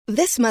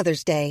This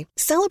Mother's Day,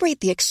 celebrate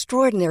the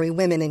extraordinary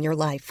women in your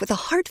life with a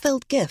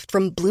heartfelt gift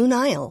from Blue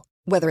Nile.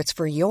 Whether it's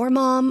for your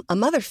mom, a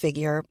mother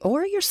figure,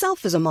 or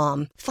yourself as a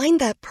mom, find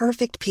that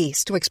perfect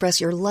piece to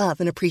express your love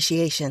and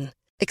appreciation.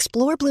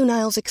 Explore Blue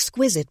Nile's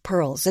exquisite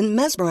pearls and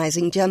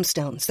mesmerizing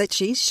gemstones that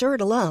she's sure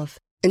to love.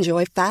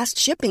 Enjoy fast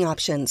shipping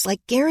options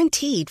like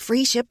guaranteed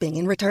free shipping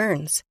and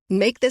returns.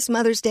 Make this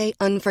Mother's Day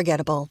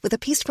unforgettable with a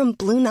piece from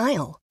Blue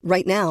Nile.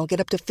 Right now, get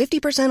up to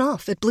 50%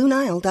 off at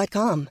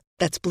BlueNile.com.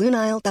 That's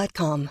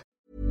BlueNile.com.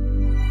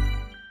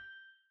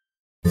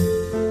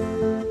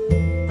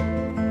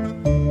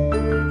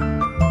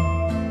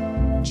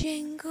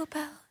 Jingle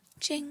bell,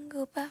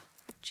 jingle bell,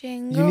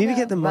 jingle You need to bell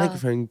get the rock.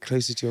 microphone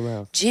closer to your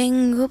mouth.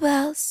 Jingle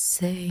bells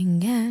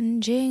sing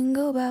and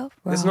jingle bell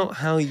rock. That's not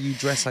how you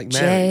dress like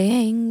Mary.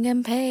 Jaying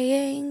and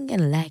paying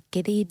and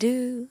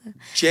lackety-doo.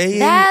 Jaying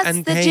That's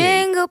and the paying.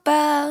 jingle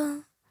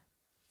bell.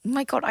 Oh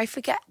my God, I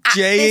forget.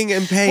 Jaying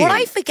and paying. What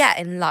I forget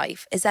in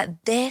life is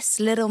that this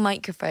little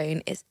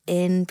microphone is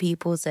in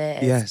people's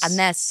ears. Yes. And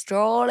they're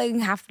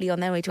strolling happily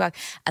on their way to work.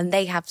 And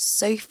they have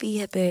Sophie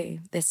Habu,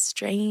 this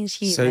strange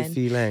human.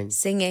 Sophie Lang.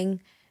 Singing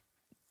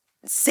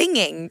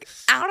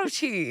out of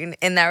tune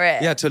in their ear.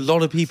 Yeah, to a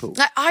lot of people.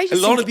 Like, A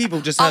lot of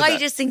people just heard I that.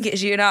 just think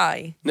it's you and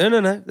I.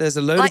 No. There's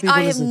a load of Like, people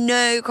I have listening.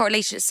 no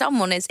correlation.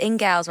 Someone is in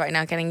Gales right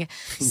now getting...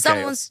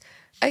 Someone's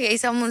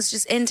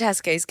just in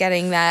Tesco's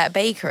getting their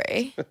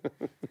bakery.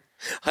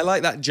 I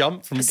like that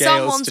jump from Gales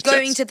Someone's to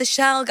going to the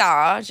Shell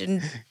garage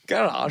and...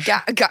 Garage?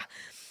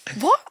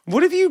 What?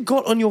 What have you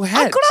got on your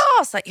head? I've got to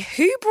ask, like,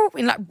 who brought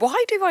me... Like,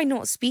 why do I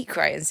not speak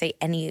right and say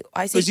any...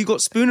 Because you got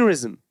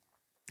spoonerism.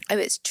 Oh,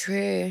 it's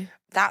true.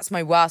 That's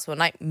my worst one,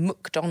 like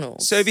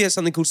McDonald's. Sophie has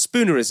something called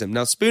spoonerism.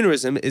 Now,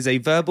 spoonerism is a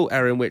verbal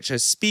error in which a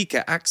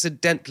speaker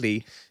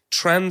accidentally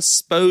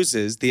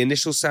transposes the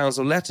initial sounds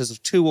or letters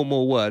of two or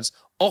more words,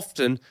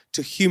 often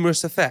to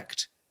humorous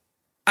effect.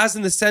 As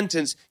in the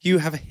sentence, you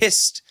have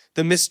hissed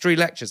the mystery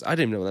lectures. I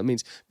don't even know what that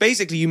means.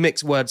 Basically, you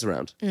mix words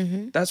around.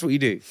 Mm-hmm. That's what you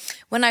do.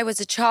 When I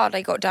was a child,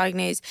 I got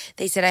diagnosed.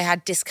 They said I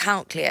had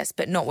dyscalculus,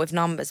 but not with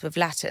numbers, with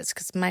letters.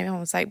 Because my mum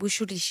was like, well,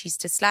 surely she's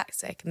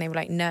dyslexic. And they were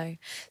like, no.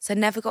 So I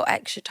never got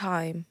extra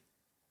time.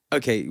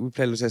 Okay, we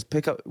play a little test.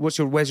 Pick up. Where's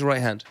your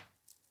right hand?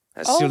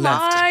 That's Oh your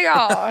left. my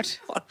God.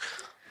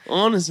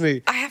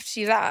 Honestly. I have to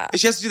do that.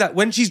 She has to do that.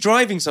 When she's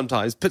driving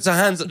sometimes, puts her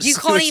hands up. You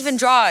can't even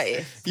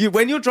drive.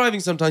 When you're driving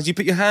sometimes, you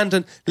put your hand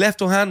on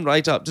left or hand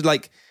right up to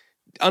like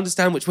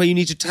understand which way you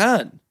need to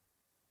turn.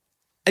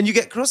 And you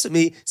get cross at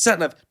me, sat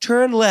nav,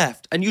 turn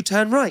left, and you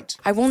turn right.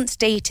 I once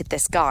dated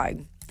this guy,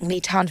 and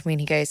he turned to me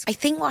and he goes, I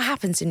think what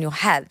happens in your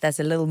head, there's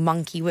a little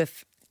monkey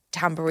with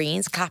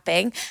tambourines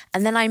clapping,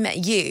 and then I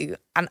met you,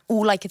 and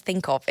all I could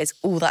think of is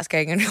all that's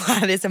going on in your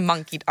head is a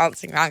monkey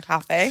dancing around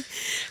clapping.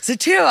 So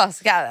two of us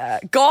together.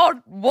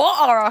 God,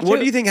 what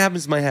do you think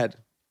happens to my head?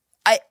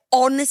 I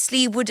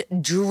honestly would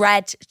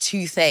dread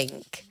to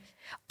think.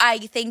 I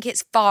think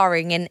it's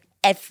firing in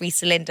every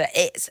cylinder.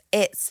 It's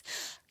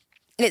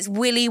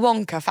Willy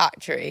Wonka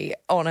factory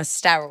on a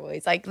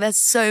steroid. Like, there's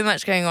so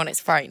much going on, it's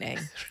frightening.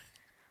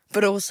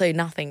 But also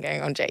nothing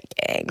going on,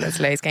 joking. There's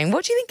loads going.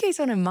 What do you think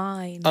goes on in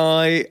mine?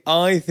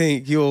 I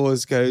think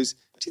yours goes,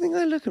 do you think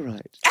I look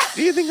alright?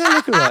 Do you think I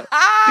look alright?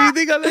 Do you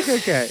think I look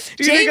okay?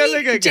 Do you think I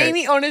look okay?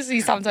 Jamie,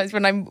 honestly, sometimes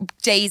when I'm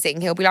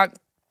dazing, he'll be like,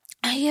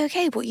 are you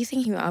okay? What are you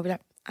thinking about? I'll be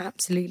like,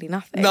 absolutely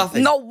nothing.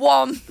 Nothing. Not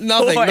one.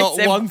 Nothing. thought.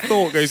 Not one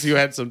thought goes through your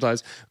head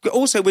sometimes.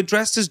 Also, we're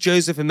dressed as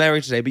Joseph and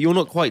Mary today, but you're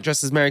not quite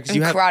dressed as Mary because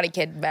you have... Karate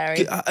Kid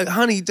Mary.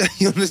 Honey,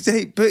 you're on a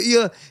date. Take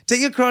your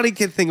Karate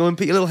Kid thing on and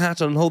put your little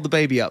hat on and hold the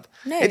baby up.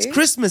 No. It's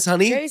Christmas,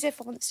 honey. Joseph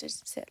wants to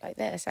sit like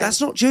this.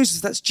 That's not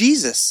Joseph, that's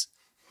Jesus.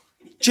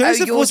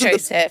 Joseph you're wasn't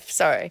Joseph.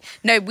 Sorry.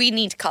 No, we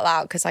need to cut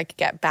that out because I could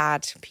get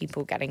bad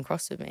people getting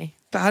cross with me.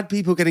 Bad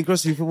people getting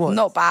cross with you for what?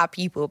 Not bad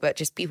people, but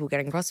just people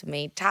getting cross with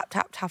me. Tap,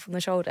 tap, tap on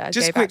the shoulder.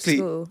 Just go quickly, back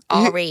to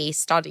school. RE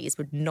studies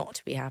would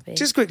not be happy.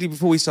 Just quickly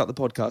before we start the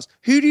podcast,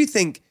 who do you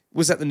think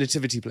was at the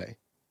nativity play?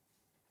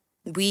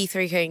 We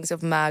three kings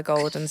of myrrh,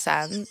 gold and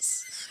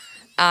sense.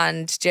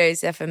 And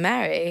Joseph and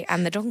Mary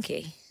and the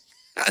donkey.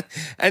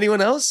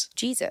 Anyone else?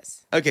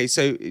 Jesus. Okay,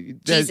 so...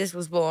 Jesus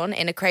was born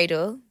in a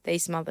cradle. They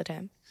smothered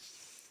him.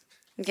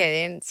 Okay,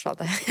 they didn't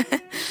smother him.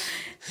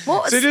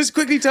 So just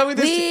quickly tell me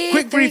this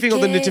quick briefing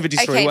on the nativity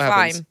story. Okay, what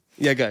happens? fine.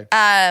 Yeah, go.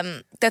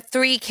 The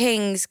three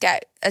kings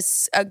get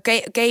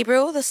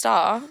Gabriel the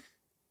star.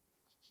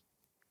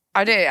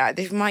 I don't know,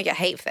 they might get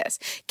hate for this.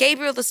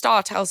 Gabriel the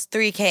star tells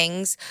three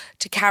kings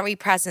to carry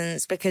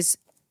presents because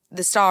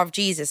the star of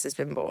Jesus has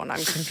been born.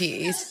 I'm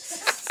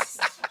confused.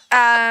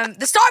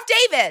 The Star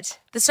of David.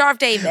 The Star of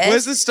David.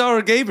 Where's the Star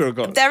of Gabriel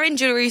gone? They're in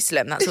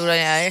Jerusalem, that's all I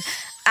know.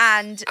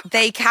 And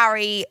they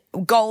carry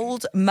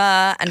gold,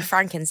 myrrh and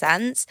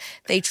frankincense.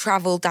 They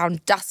travel down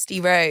dusty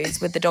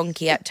roads with the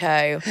donkey at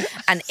tow.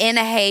 And in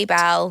a hay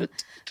bell,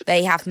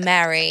 they have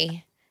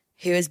Mary,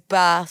 who is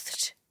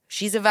birthed.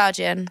 She's a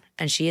virgin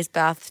and she has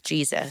birthed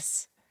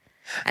Jesus.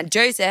 And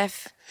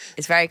Joseph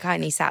is very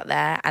kindly sat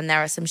there and there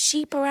are some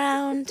sheep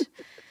around.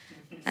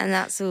 And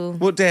that's all.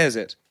 What day is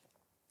it?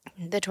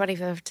 The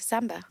 25th of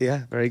December.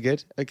 Yeah, very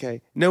good.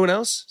 Okay. No one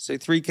else? So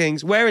 3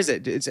 Kings. Where is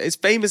it? It's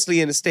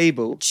famously in a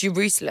stable.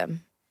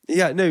 Jerusalem.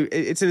 Yeah, no,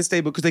 it's in a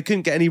stable because they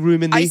couldn't get any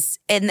room in the...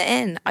 In the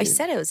inn. I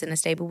said it was in a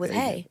stable with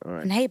hay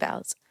and hay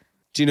bales.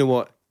 Do you know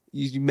what?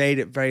 You made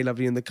it very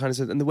lovely in the kind of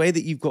sense. And the way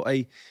that you've got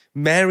a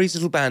Mary's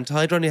little band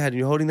tied around your head and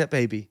you're holding that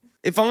baby.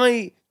 If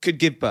I could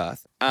give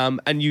birth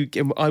and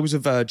I was a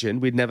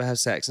virgin, we'd never have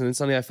sex, and then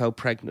suddenly I fell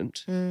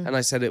pregnant and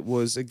I said it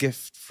was a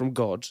gift from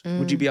God,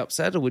 would you be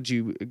upset or would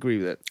you agree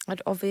with it?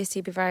 I'd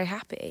obviously be very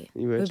happy.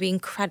 You would? We'd be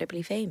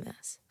incredibly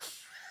famous.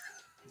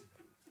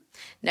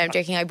 No, I'm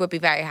joking. I would be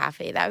very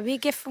happy. That would be a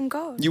gift from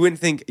God. You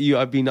wouldn't think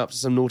I've been up to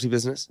some naughty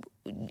business?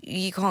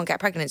 You can't get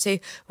pregnant. So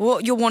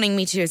what you're wanting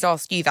me to do is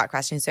ask you that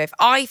question. So if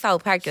I fell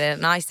pregnant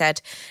and I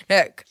said,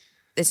 look,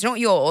 it's not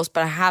yours,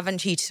 but I haven't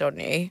cheated on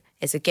you.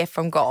 It's a gift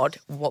from God.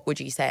 What would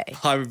you say?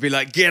 I would be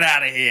like, get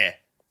out of here.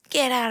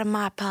 Get out of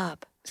my pub.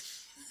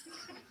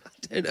 I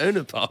don't own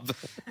a pub.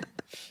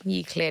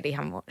 You clearly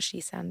haven't watched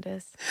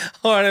EastEnders.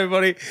 All right,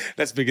 everybody,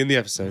 let's begin the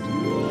episode.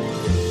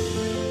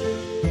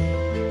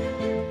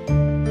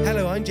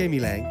 Hello, I'm Jamie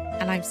Lang.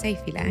 And I'm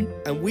Sophie Lang.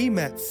 And we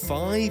met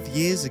 5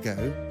 years ago.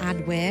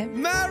 And we're...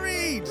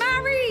 Married!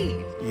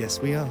 Married! Yes,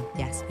 we are.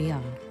 Yes, we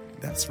are.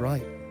 That's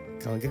right.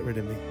 Can't get rid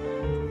of me.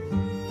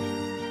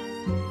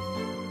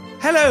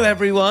 Hello,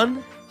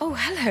 everyone. Oh,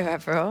 hello,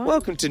 everyone.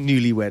 Welcome to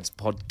Newlyweds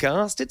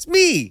Podcast. It's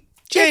me,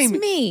 Jamie.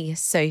 It's me,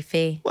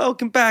 Sophie.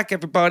 Welcome back,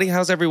 everybody.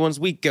 How's everyone's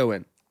week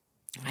going?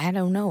 I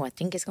don't know. I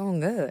think it's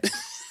going good.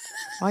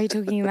 Why are you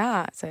talking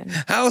that? So,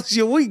 How's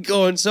your week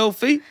going,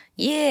 Sophie?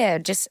 yeah,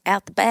 just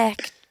out the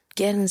back,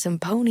 getting some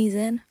ponies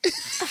in.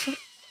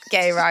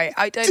 Okay, right.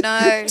 I don't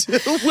know.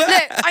 Look,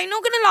 I'm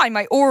not going to lie.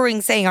 My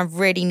aura-ing saying I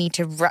really need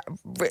to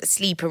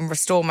sleep and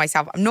restore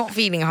myself. I'm not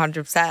feeling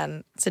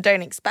 100%, so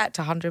don't expect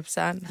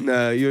 100%.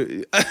 No,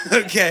 you're...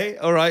 Okay,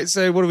 all right.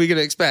 So what are we going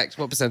to expect?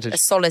 What percentage? A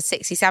solid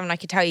 67. I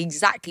can tell you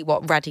exactly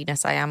what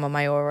readiness I am on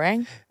my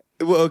aura-ing.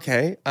 Well,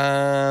 okay.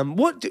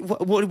 Where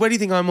do you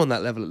think I'm on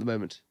that level at the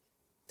moment?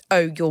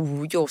 Oh,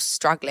 you're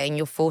struggling.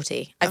 You're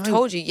 40. I've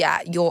told you,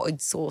 yeah, you're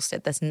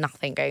exhausted. There's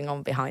nothing going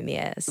on behind the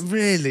ears.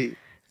 Really?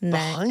 No.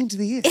 Behind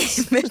the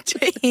ears? In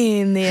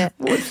between the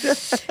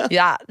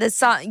yeah, there's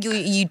some,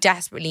 you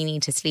desperately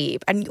need to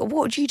sleep. And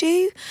what do you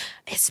do?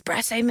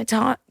 Espresso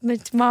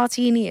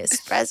martini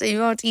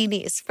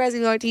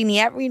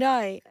every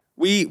night.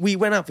 We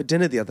went out for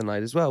dinner the other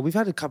night as well. We've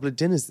had a couple of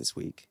dinners this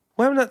week.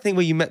 Remember that thing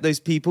where you met those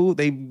people?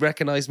 They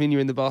recognised me and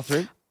you're in the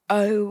bathroom?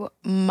 Oh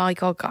my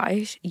God,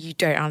 guys, you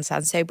don't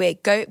understand. So we're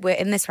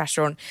in this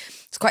restaurant.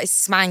 It's quite a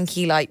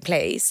smanky like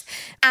place.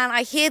 And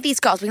I hear these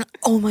girls being like,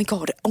 oh my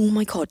God,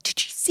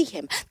 did you see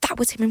him? That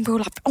was him in real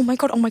life. Oh my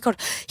God.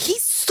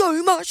 He's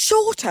so much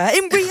shorter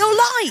in real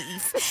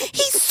life.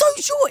 He's so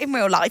short in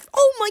real life.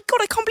 Oh my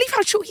God, I can't believe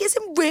how short he is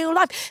in real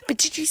life. But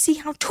did you see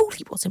how tall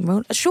he was in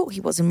real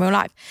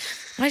life?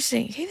 And I just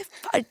think,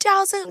 it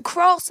doesn't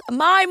cross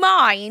my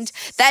mind.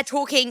 They're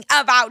talking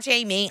about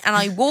Jamie and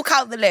I walk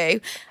out the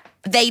loo.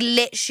 They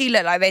literally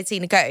look like they'd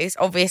seen a ghost.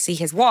 Obviously,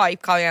 his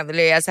wife coming out the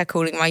loo as they're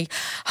calling my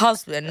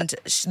husband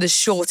the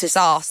shortest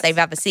ass they've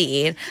ever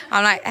seen.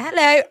 I'm like,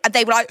 hello. And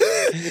they were like,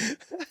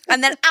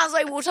 and then as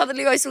I walked out the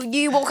loo, I saw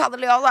you walk out the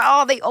loo. I was like,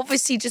 oh, they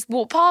obviously just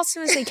walked past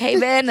him as they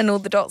came in and all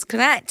the dots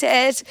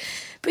connected.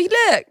 But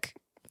look,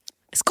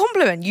 it's a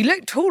compliment. You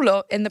look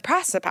taller in the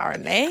press,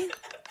 apparently.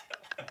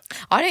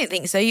 I don't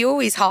think so. You're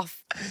always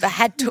half a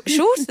head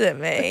shorter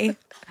than me.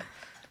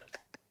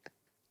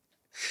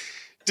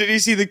 Did you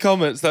see the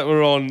comments that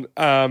were on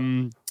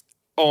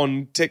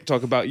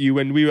TikTok about you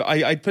when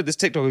I put this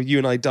TikTok of you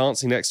and I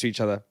dancing next to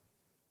each other,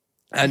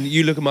 and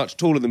you look much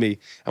taller than me,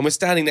 and we're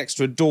standing next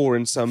to a door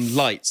and some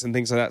lights and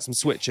things like that, some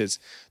switches.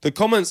 The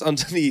comments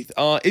underneath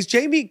are, is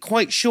Jamie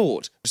quite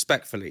short?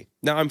 Respectfully.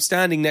 Now I'm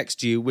standing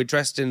next to you, we're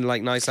dressed in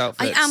like nice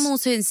outfits. I am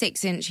also in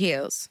 6-inch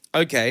heels.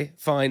 Okay,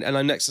 fine, and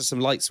I'm next to some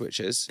light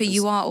switches. But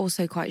you are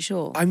also quite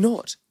short. I'm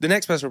not. The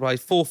next person replied,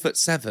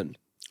 4'7".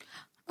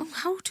 Oh,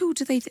 how tall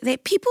do they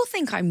people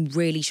think I'm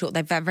really short.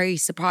 They're very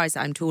surprised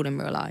that I'm tall in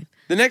real life.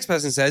 The next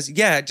person says,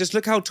 yeah, just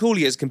look how tall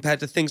he is compared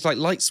to things like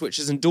light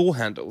switches and door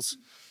handles.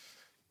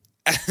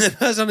 And the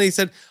person he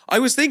said, I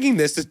was thinking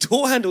this, the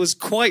door handle is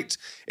quite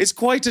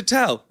a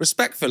tell.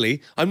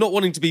 Respectfully, I'm not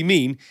wanting to be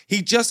mean.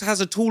 He just has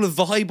a taller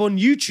vibe on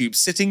YouTube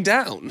sitting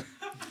down.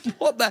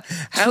 What the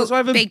hell? So I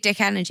have a big dick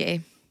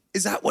energy.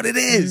 Is that what it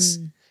is?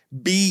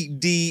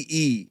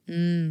 BDE.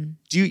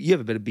 Do you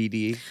have a bit of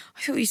BDE?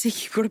 I thought you said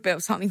you got a bit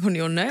of something on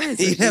your nose.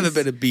 You have a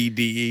bit of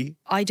BDE.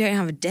 I don't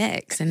have a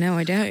dick, so no,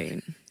 I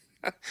don't.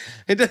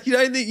 You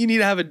don't think you need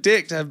to have a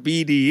dick to have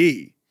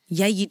BDE?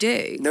 Yeah, you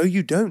do. No,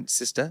 you don't,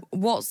 sister.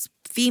 What's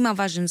female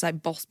versions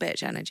like boss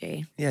bitch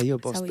energy? Yeah, you're a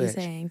boss bitch. That's what you're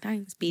saying.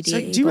 Thanks, BDE.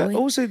 So do you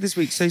also this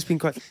week? So's been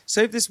quite.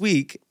 So this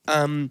week,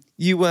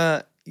 you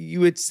were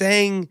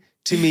saying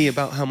to me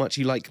about how much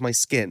you like my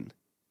skin.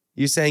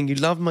 You're saying you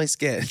love my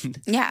skin.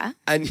 Yeah.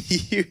 And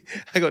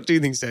I got 2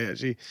 things to say,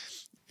 actually.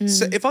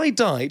 So if I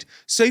died,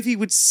 Sophie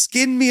would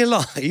skin me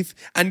alive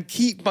and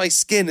keep my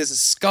skin as a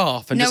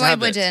scarf and just have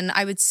I wouldn't.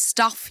 I would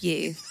stuff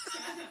you.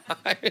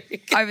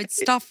 I would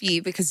stuff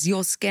you because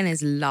your skin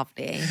is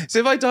lovely. So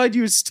if I died,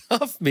 you would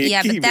stuff me?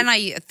 Yeah, and keep but then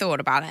me? I thought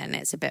about it and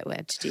it's a bit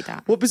weird to do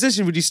that. What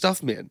position would you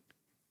stuff me in?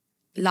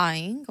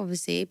 Lying,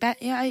 obviously.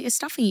 But yeah, you're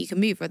stuffing you can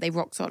move, or are they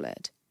rock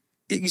solid?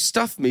 You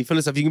stuff me full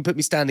of stuff. You can put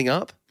me standing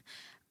up.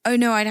 Oh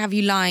no, I'd have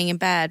you lying in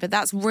bed, but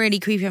that's really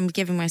creepy. I'm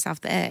giving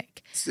myself the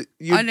ick. So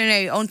I don't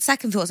know. On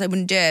second thoughts, I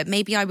wouldn't do it.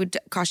 Maybe I would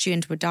crush you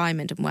into a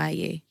diamond and wear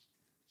you.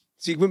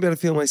 So you wouldn't be able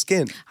to feel my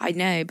skin. I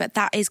know, but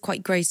that is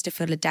quite gross to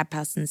feel a dead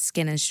person's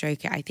skin and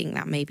stroke it. I think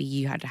that maybe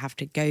you had to have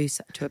to go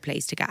to a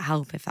place to get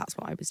help if that's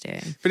what I was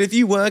doing. But if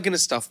you were going to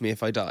stuff me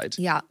if I died,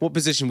 Yeah. what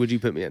position would you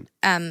put me in?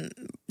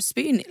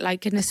 Spoon,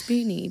 like in a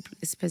spoony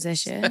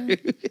position.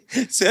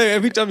 So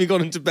every time you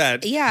got into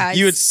bed, Yeah,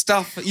 you would it's-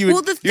 stuff, you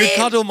would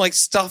cuddle my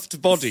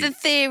stuffed body. The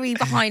theory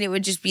behind it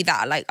would just be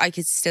that, like, I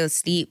could still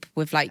sleep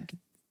with, like,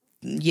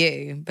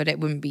 you, but it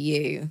wouldn't be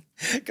you.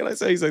 Can I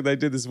say something I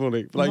did this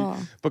morning? Like, What?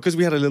 because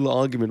we had a little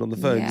argument on the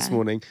phone this Yeah.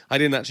 morning, I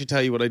didn't actually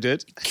tell you what I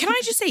did. Can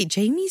I just say,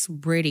 Jamie's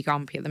really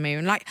grumpy at the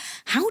moment. Like,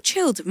 how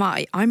chilled am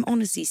I? I'm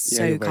honestly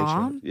so you're very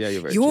calm. chilled. Yeah,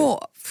 you're very your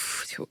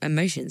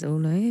emotions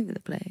all over the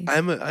place.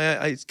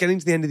 It's getting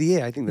to the end of the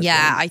year. I think that's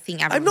Yeah, right. I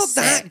think I'm not everyone's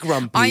that sick.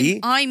 grumpy.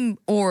 I'm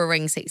Aura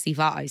Ring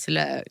 65, so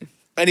look.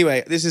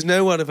 Anyway, this is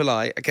no word of a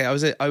lie. Okay, I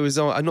was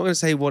on, I'm not going to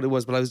say what it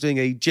was, but I was doing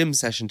a gym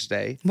session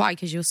today. Why?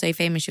 Because you're so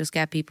famous, you'll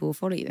scare people who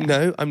follow you there.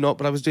 No, I'm not,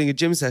 but I was doing a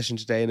gym session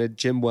today in a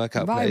gym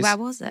workout Right, place. where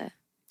was it?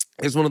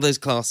 It was one of those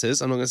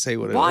classes. I'm not going to say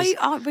what it was. Why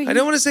aren't we? I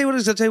don't want to say what it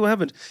is. I'll tell you what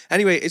happened.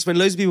 Anyway, it's when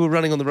loads of people were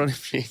running on the running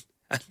machine.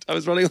 And I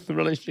was running on the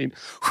running machine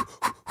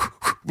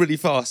really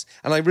fast.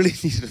 And I really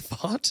needed a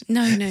fart.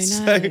 No.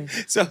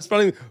 So I was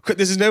running.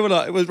 This is no one.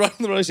 I was running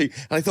on the running machine.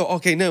 And I thought,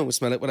 okay, no one will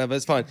smell it, whatever,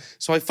 it's fine.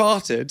 So I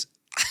farted.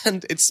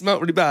 And it smelled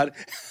really bad.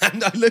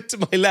 And I looked to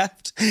my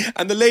left.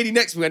 And the lady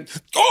next to me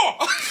went, oh!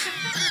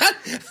 I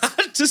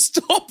had to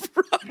stop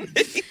running.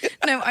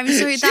 No, I'm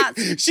sorry,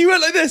 that's... She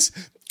went like this.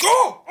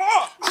 Oh!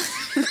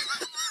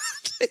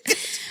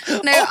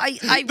 No,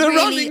 I the really,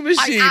 running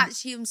machine. I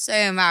actually am so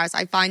embarrassed.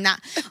 I find that,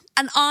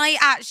 and I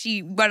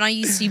actually, when I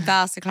used to be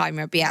Versa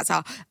climber at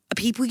BSR,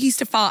 people used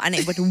to fart and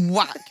it would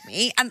whack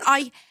me, and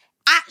I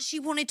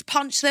actually wanted to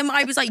punch them.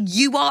 I was like,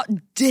 "You are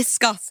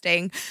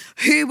disgusting.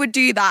 Who would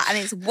do that?" And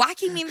it's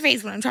whacking me in the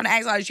face when I'm trying to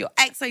exercise. You're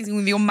exercising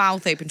with your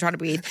mouth open, trying to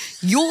breathe.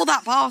 You're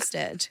that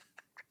bastard.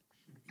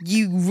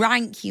 You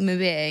rank human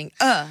being.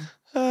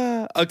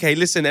 Okay,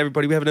 listen,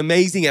 everybody. We have an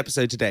amazing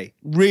episode today.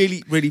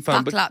 Really, really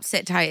fun. Buckle up,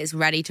 sit tight. It's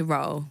ready to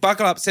roll.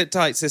 Buckle up, sit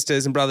tight,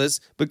 sisters and brothers,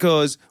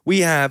 because we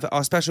have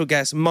our special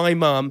guests, my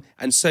mum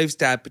and Soph's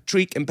dad,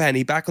 Patrique and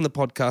Penny, back on the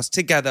podcast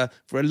together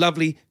for a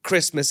lovely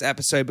Christmas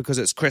episode because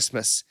it's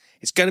Christmas.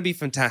 It's going to be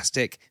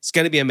fantastic. It's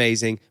going to be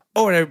amazing.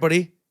 All right,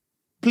 everybody,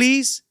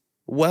 please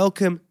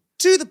welcome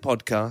to the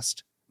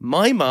podcast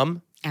my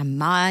mum And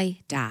my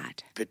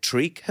dad.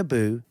 Patrique,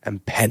 Habu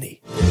and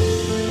Penny.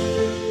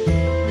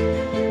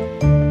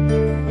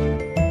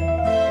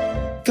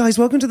 Guys,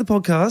 welcome to the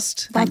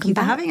podcast. Thank you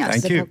for having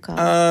us. Thank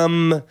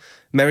you.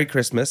 Merry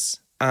Christmas.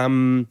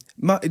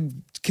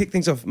 Kick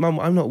things off. Mum,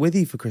 I'm not with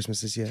you for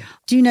Christmas this year.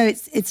 Do you know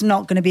it's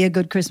not going to be a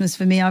good Christmas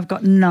for me? I've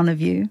got none of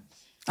you.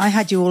 I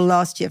had you all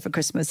last year for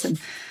Christmas and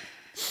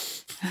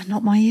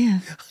not my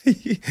year.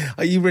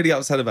 Are you really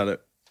upset about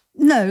it?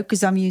 No,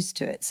 because I'm used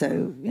to it.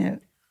 So,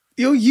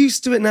 You're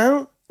used to it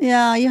now?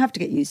 yeah, you have to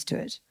get used to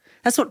it.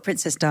 That's what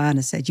Princess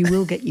Diana said. You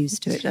will get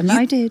used to it. And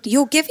I did.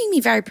 You're giving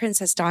me very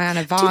Princess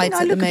Diana Do you think vibes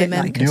I at the look a bit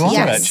moment. like her? You are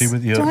Yes. actually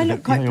with your, Do I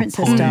look quite your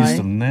Princess poise Di?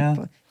 and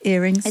yeah.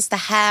 Earrings. It's the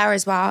hair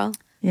as well.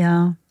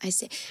 Yeah. I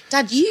see.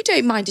 Dad, you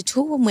don't mind at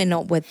all when we're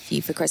not with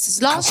you for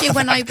Christmas. Last year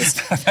when I was...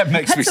 That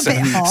makes me That's a bit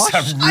harsh.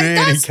 sound really...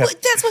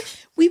 that's what...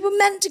 We were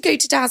meant to go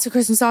to Dad's for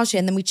Christmas last year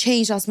and then we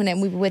changed last minute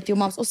and we were with your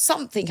mums or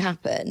something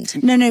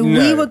happened. No,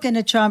 we were going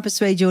to try and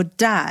persuade your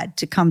dad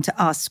to come to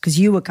us because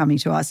you were coming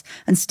to us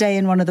and stay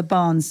in one of the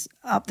barns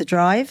up the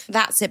drive.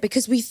 That's it,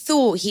 because we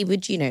thought he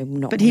would,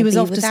 not But he wanna was be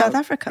off to without South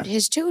Africa.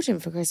 his children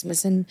for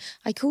Christmas, and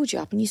I called you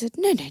up and you said,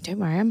 no, don't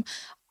worry,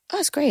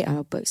 that's great,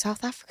 I'll book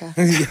South Africa.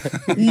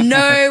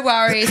 No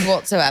worries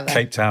whatsoever.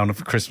 Cape Town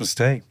for Christmas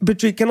Day.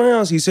 Patrique, can I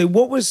ask you, so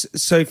what was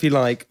Sophie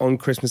like on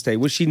Christmas Day?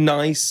 Was she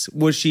nice?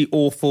 Was she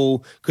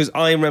awful? Because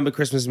I remember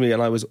Christmas with me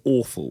and I was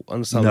awful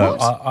on some No,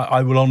 days.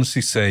 I will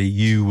honestly say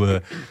you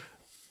were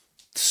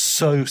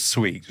so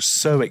sweet,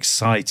 so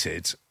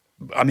excited.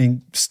 I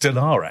mean, still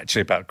are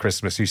actually about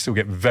Christmas. You still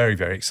get very,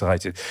 very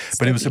excited.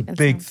 But it was a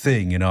big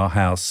thing in our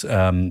house.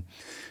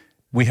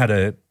 We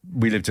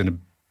lived in a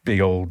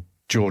big old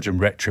Georgian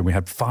rectory and we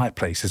had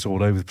fireplaces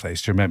all over the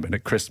place. Do you remember? And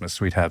at Christmas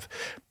we'd have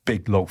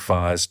big log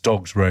fires,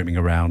 dogs roaming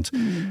around.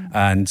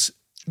 And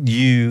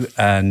you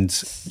and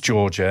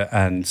Georgia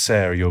and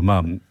Sarah, your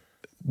mum,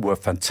 were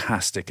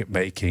fantastic at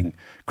making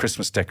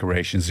Christmas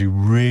decorations. You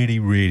really,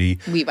 really...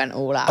 We went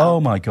all out. Oh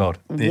my God.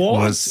 It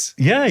was...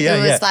 Yeah.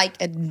 It was like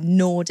a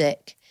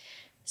Nordic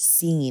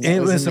scene.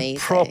 It was a amazing.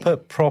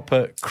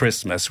 proper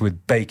Christmas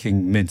with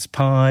baking mince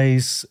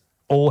pies,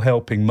 all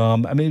helping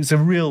mum. I mean, it was a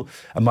real...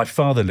 And my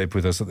father lived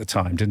with us at the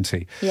time, didn't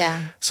he?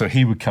 Yeah. So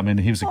he would come in,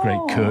 he was a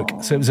great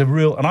cook. So it was a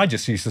real... And I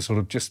just used to sort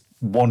of just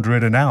wander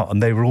in and out,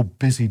 and they were all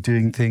busy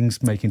doing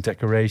things, making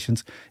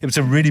decorations. It was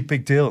a really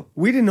big deal.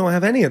 We did not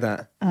have any of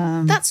that.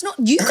 That's not...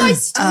 You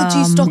guys still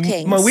do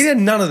stockings. Well, we did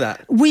none of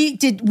that.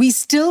 We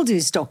still do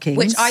stockings.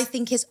 Which I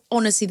think is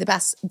honestly the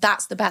best.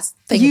 That's the best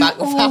thing about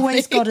your family. You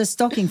always got a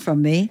stocking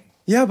from me.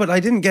 Yeah, but I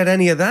didn't get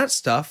any of that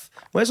stuff.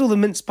 Where's all the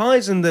mince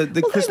pies and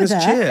the Christmas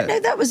cheer? No,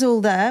 that was all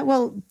there.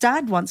 Well,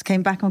 Dad once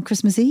came back on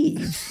Christmas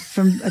Eve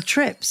from a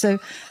trip, so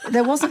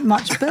there wasn't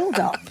much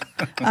build-up.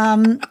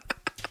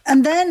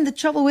 And then the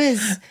trouble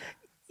is,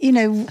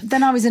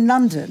 then I was in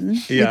London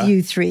with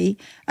you three,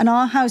 and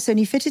our house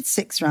only fitted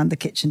 6 around the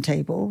kitchen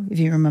table, if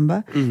you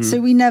remember. Mm-hmm. So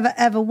we never,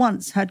 ever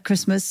once had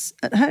Christmas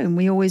at home.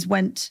 We always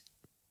went,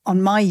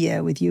 on my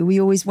year with you,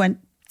 we always went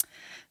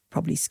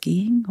probably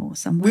skiing or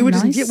somewhere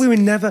nice. We were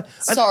never...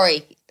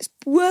 Sorry.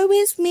 Woe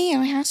is me,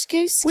 I had to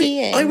go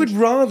skiing. I would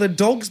rather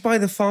dogs by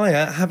the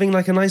fire having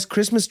like a nice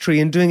Christmas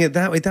tree and doing it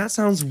that way. That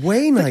sounds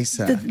way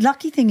nicer. The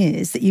lucky thing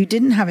is that you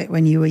didn't have it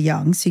when you were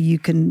young, so you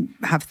can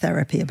have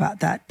therapy about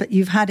that. But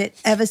you've had it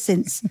ever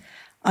since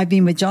I've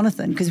been with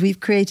Jonathan, because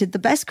we've created the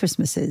best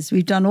Christmases.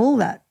 We've done all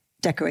that,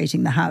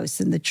 decorating the house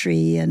and the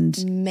tree and...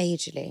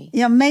 Majorly.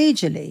 Yeah,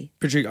 majorly.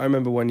 Patrique, I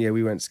remember one year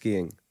we went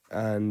skiing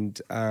and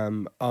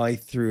I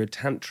threw a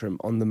tantrum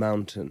on the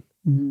mountain.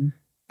 Mm-hmm.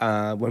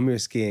 When we were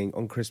skiing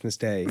on Christmas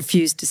Day.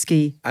 Refused to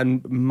ski.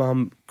 And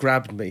Mum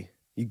grabbed me.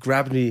 You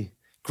grabbed me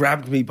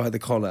by the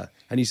collar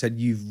and you said,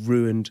 "You've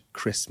ruined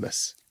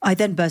Christmas." I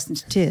then burst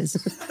into tears.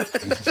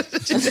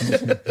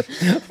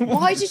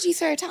 Why did you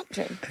throw a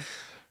tantrum?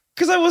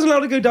 Because I wasn't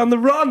allowed to go down the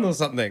run or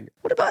something.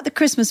 What about the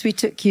Christmas we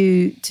took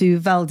you to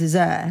Val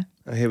d'Isère?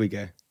 Oh, here we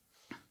go.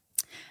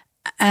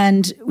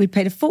 And we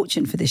paid a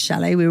fortune for this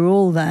chalet. We were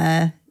all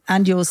there,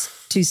 and your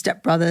 2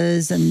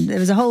 stepbrothers, and there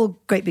was a whole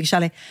great big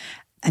chalet.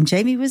 And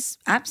Jamie was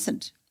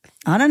absent.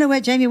 I don't know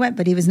where Jamie went,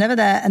 but he was never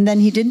there. And then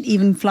he didn't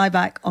even fly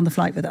back on the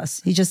flight with us.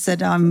 He just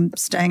said, "I'm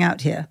staying out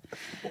here."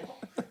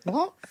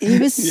 What? He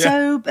was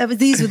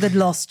these were the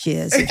lost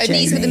years. And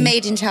these were the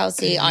Made in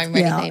Chelsea, I'm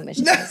really famous.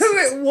 No,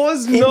 it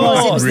was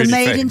not. It was Really the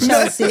Made in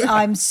famous. Chelsea,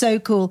 I'm so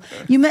cool.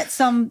 You met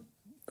some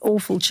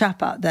awful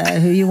chap out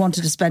there who you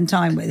wanted to spend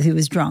time with, who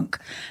was drunk.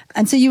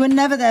 And so you were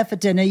never there for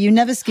dinner. You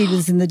never skied with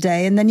us in the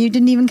day. And then you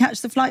didn't even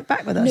catch the flight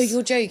back with us. No,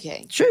 you're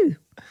joking. True.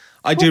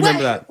 I do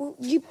remember that.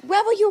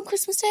 Where were you on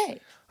Christmas Day?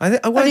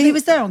 He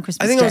was there on Christmas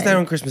Day. I think I was there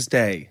on Christmas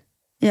Day.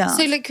 Yeah.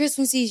 So like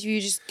Christmas Eve, you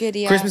just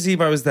giddy up? Christmas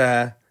Eve I was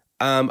there.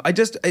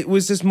 It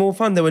was just more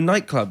fun. There were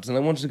nightclubs and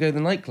I wanted to go to the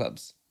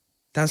nightclubs.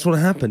 That's what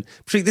happened.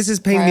 Patrique, this is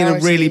painting me in a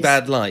really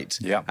bad light.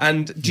 Yeah.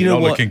 And do you know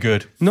what? Not looking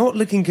good. Not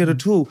looking good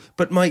at all.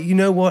 But Mike, you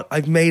know what?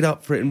 I've made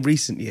up for it in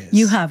recent years.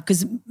 You have,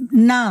 because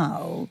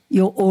now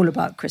you're all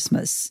about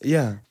Christmas.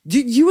 Yeah.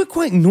 You were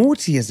quite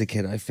naughty as a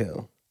kid, I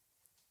feel.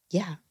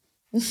 Yeah.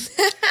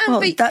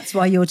 Well, that's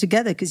why you're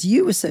together, because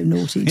you were so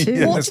naughty too.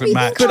 Yeah, What that's do a we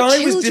match. think But our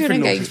I was children are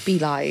different going naughty. to be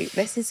like?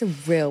 This is a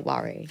real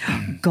worry.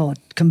 God,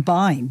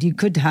 combined, you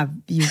could have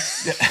you.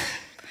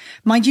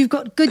 Mind you, you've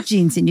got good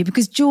genes in you,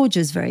 because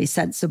Georgia's very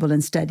sensible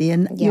and steady,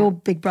 and your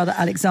big brother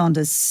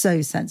Alexander's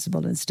so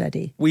sensible and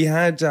steady. We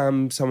had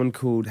someone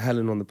called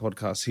Helen on the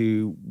podcast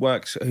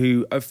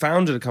who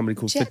founded a company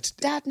called...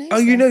 Dad knows. Oh,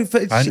 you know...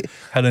 And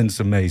Helen's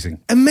amazing.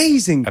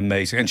 Amazing.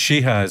 Amazing. And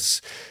she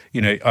has,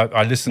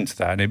 I listened to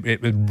that and it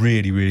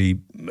really,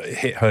 really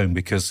hit home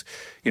because,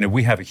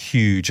 we have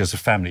as a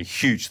family,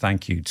 huge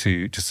thank you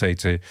to say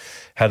to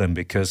Helen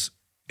because,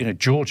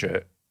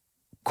 Georgia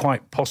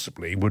quite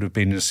possibly would have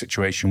been in a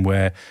situation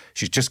where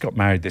she's just got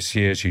married this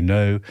year, as you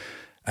know,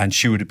 and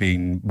she would have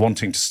been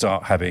wanting to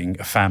start having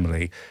a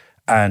family.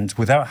 And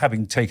without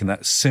having taken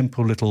that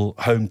simple little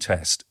home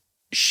test,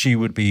 she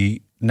would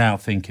be now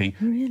thinking...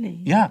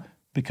 Really? Yeah,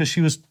 because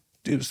it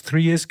was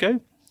 3 years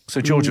ago. So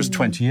Georgia's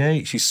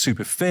 28, she's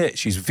super fit,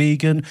 she's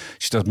vegan,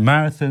 she does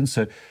marathons,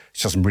 so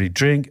she doesn't really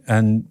drink.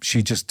 And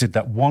she just did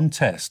that one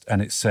test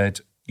and it said,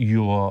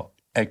 your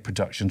egg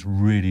production's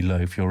really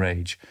low for your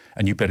age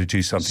and you better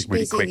do something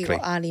really quickly.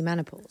 Got early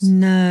menopause.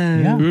 No.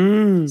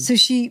 Yeah. So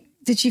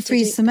did she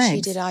freeze some eggs?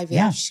 She did IVF.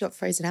 Yeah. She got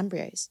frozen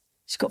embryos.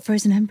 She got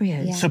frozen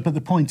embryos. Yeah. So, but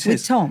the point With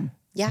is... Tom?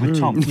 Yeah. With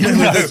Tom.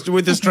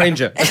 with the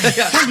stranger.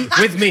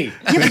 With me.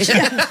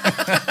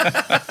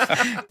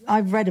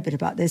 I've read a bit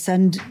about this,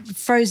 and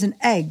frozen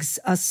eggs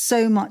are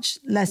so much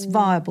less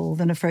viable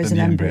than a frozen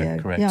Than the embryo,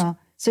 embryo. correct. Yeah.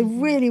 So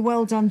really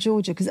well done,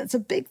 Georgia, because that's a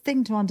big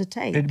thing to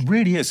undertake. It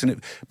really is.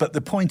 But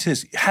the point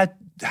is, had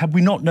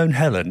we not known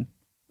Helen,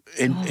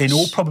 in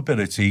all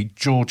probability,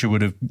 Georgia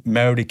would have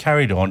merrily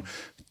carried on,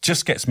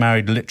 just gets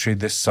married literally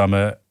this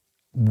summer,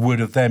 would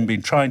have then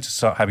been trying to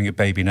start having a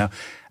baby now,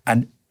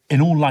 and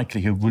in all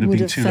likelihood would have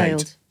been too failed.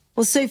 late.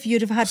 Well, Sophie,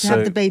 you'd have had to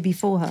have the baby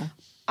for her.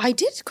 It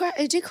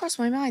did cross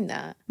my mind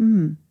that.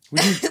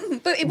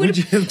 But it Would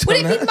you have done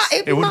it'd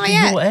be It would my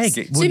have been your ex.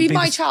 egg. It So it'd be wouldn't be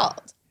my the-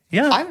 child.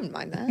 Yeah. I wouldn't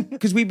mind that.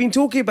 Because we've been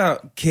talking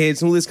about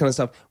kids and all this kind of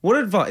stuff. What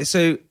advice?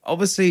 So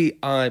obviously,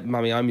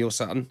 Mummy, I'm your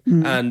son,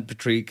 and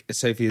Patrique,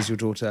 Sophie is your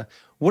daughter.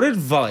 What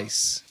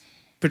advice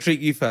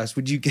Patrique, you first,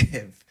 would you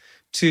give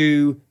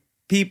to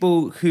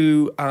people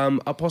who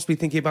are possibly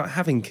thinking about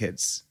having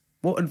kids?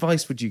 What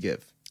advice would you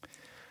give?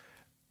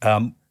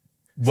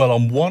 Well,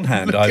 on one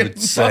hand, I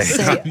would say...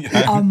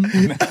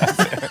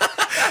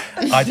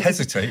 I'd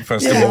hesitate,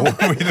 first of all.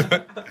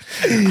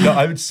 No,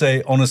 I would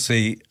say,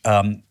 honestly,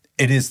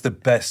 it is the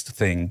best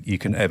thing you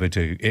can ever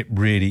do. It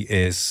really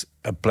is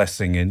a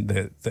blessing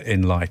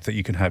in life that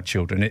you can have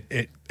children.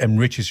 It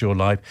enriches your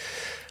life.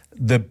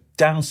 The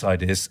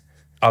downside is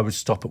I would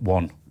stop at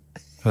one.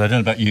 Well, I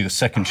don't know about you, the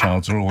second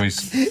childs are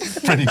always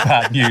pretty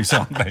bad news,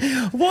 aren't they?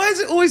 Why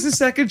is it always the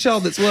second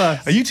child that's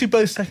worse? Are you two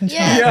both second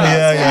child?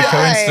 Yeah.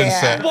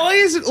 Coincidence. Why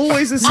is it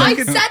always the I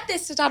second? said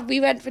this to Dad. We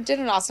went for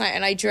dinner last night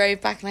and I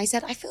drove back and I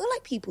said, I feel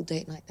like people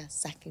don't like their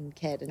second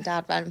kid. And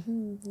Dad went,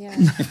 yeah.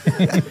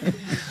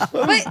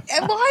 Wait,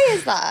 why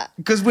is that?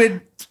 Because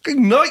we're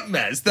fucking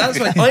nightmares. That's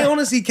why I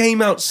honestly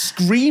came out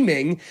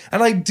screaming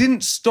and I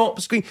didn't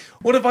stop screaming.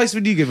 What advice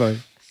would you give,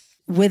 Owen?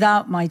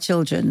 Without my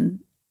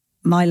children,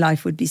 my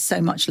life would be so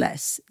much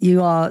less.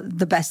 You are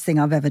the best thing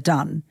I've ever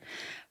done.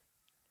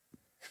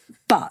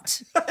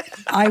 But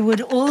I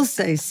would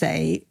also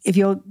say,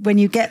 when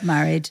you get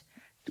married,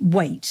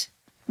 wait.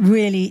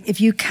 Really,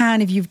 if you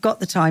can, if you've got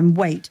the time,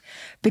 wait.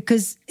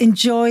 Because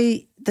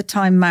enjoy the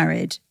time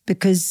married,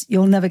 because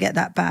you'll never get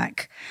that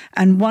back.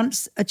 And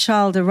once a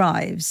child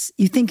arrives,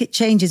 you think it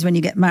changes when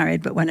you get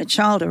married, but when a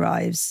child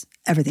arrives,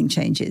 everything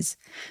changes.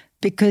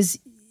 Because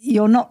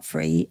you're not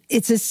free.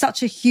 It's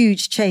such a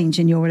huge change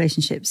in your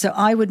relationship. So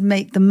I would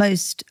make the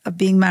most of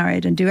being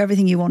married and do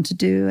everything you want to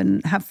do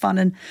and have fun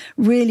and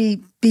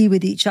really be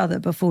with each other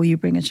before you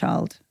bring a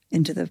child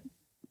into the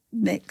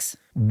mix.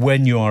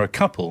 When you are a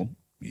couple,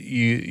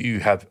 you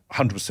have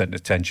 100%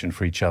 attention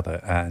for each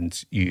other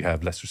and you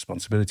have less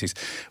responsibilities.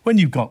 When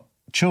you've got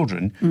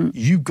children,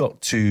 you've got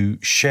to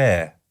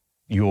share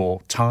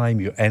your time,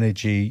 your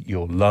energy,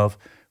 your love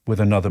with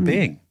another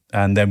being.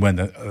 And then when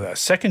the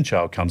second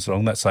child comes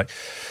along, that's like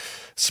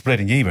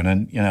splitting even.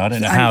 And, I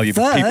don't know how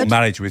people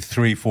manage with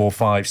 3, 4,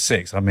 5,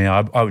 6. I mean,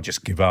 I would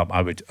just give up.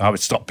 I would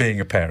stop being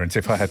a parent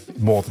if I had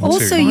more than 2.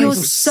 Also, you're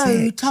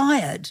so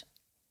tired.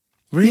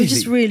 Really? You're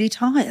just really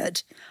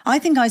tired. I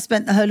think I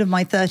spent the whole of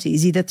my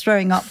 30s either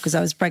throwing up because I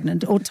was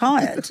pregnant or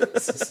tired.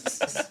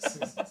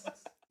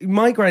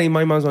 My granny,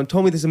 my mum's mum,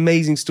 told me this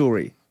amazing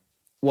story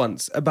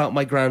once about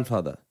my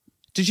grandfather.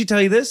 Did she tell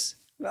you this?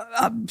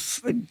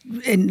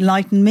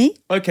 Enlighten me.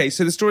 Okay,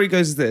 so the story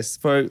goes as this.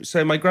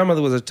 So my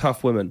grandmother was a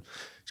tough woman.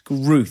 She's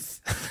called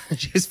Ruth.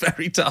 She's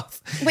very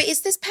tough. Wait,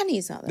 is this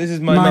Penny's mother? This is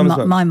my mum's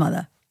mum. My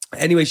mother.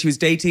 Anyway, she was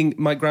dating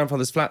my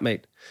grandfather's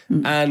flatmate.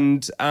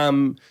 And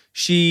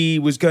she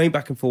was going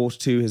back and forth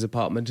to his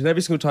apartment. And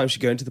every single time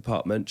she'd go into the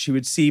apartment, she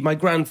would see my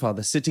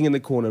grandfather sitting in the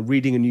corner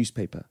reading a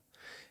newspaper.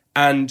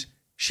 And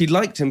she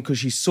liked him because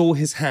she saw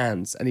his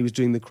hands and he was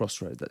doing the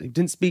crossroad. That he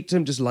didn't speak to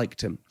him, just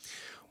liked him.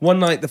 One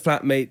night, the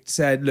flatmate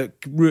said, look,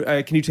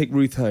 can you take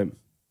Ruth home?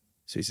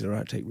 So he said, all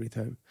right, take Ruth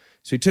home.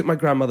 So he took my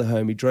grandmother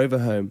home, he drove her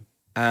home,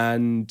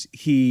 and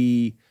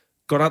he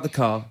got out the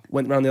car,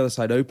 went around the other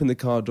side, opened the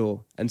car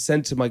door, and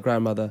said to my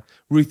grandmother,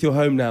 Ruth, you're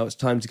home now, it's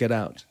time to get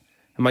out.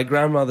 And my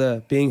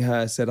grandmother, being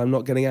her, said, I'm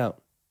not getting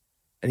out.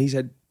 And he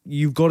said,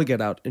 you've got to get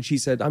out. And she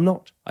said, I'm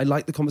not. I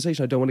like the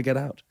conversation, I don't want to get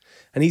out.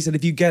 And he said,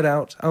 if you get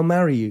out, I'll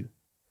marry you.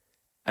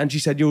 And she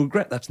said, you'll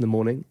regret that in the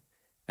morning.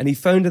 And he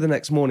phoned her the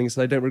next morning and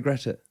said, I don't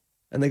regret it.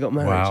 And they got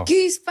married. Wow.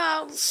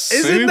 Goosebumps.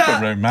 Isn't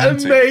that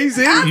romantic.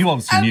 Amazing? You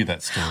obviously knew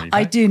that story. Right?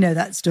 I do know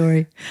that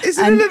story.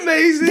 Isn't it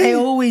amazing? They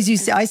always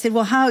used to. I said,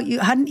 well, how? You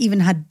hadn't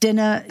even had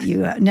dinner.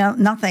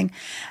 Nothing.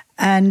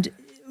 And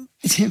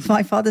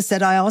my father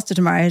said, I asked her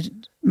to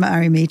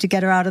marry me to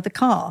get her out of the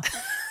car.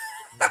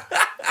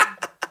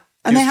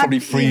 And He was probably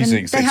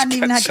freezing, so they hadn't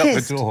even had shut the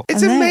kids. door.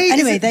 It's amazing.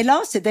 Anyway, they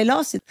lasted.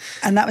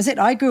 And that was it.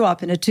 I grew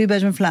up in a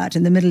 2-bedroom flat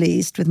in the Middle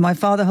East with my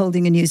father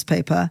holding a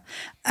newspaper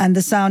and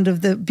the sound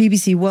of the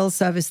BBC World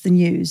Service, the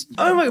news.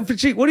 Oh my,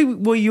 Patrique, what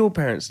were your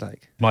parents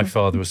like? My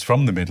father was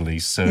from the Middle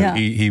East, so Yeah.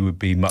 he would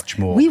be much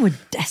more... We were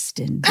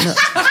destined. Look.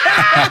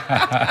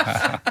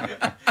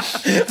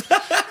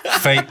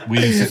 Fate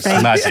weaves its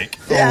magic,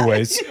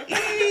 always.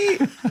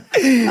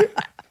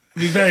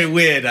 It'd be very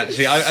weird,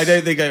 actually. I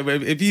don't think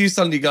if you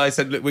suddenly guys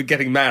said, "Look, we're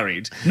getting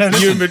married," No,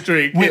 listen, you and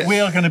Patrique, we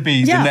are going to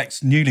be the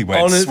next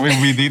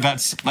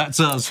newlyweds. That's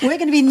us. We're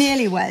going to be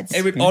nearlyweds.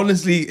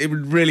 it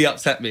would really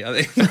upset me.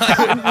 I think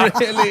I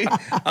would really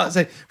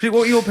upset. Patrique,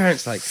 what were your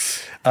parents like?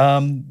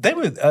 They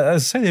were, as I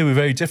say, they were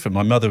very different.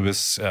 My mother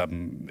was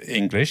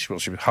English. Well,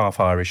 she was half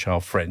Irish,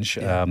 half French,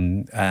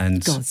 and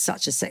God,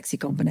 such a sexy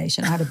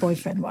combination. I had a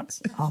boyfriend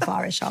once, half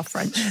Irish, half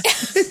French.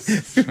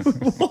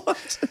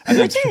 What?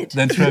 I did.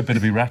 then throw a bit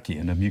of Iraqi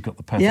in them. You've got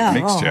the perfect Yeah,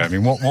 mixture. oh. I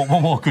mean,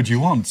 what more could you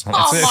want? That's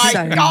Oh it. my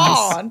So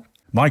God.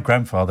 My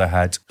grandfather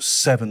had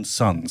 7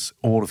 sons,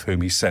 all of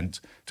whom he sent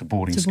to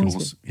boarding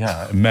schools.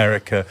 Yeah,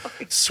 America,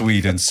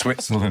 Sweden,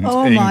 Switzerland,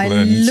 Oh, my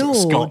England, Lord.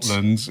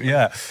 Scotland.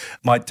 Yeah.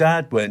 My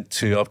dad went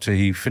to, after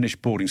he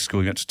finished boarding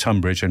school, he went to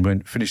Tunbridge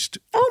and finished...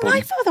 Oh,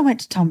 my father went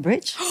to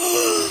Tunbridge.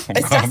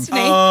 It's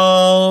destiny.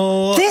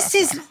 Oh,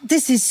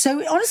 This is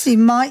so... Honestly,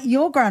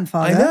 your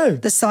grandfather, I know.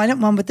 the silent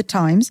one with the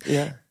Times,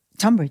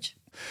 Tunbridge.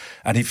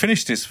 And he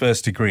finished his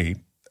first degree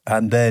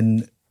and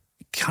then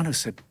kind of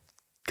said,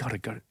 got to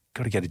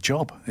get a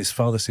job. His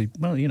father said,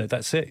 well,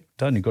 that's it.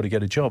 Done, you've got to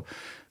get a job.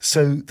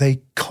 So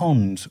they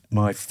conned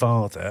my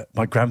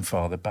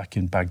grandfather back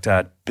in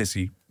Baghdad,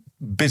 busy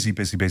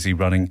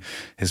running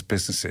his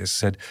businesses,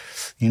 said,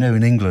 in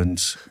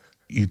England,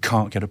 you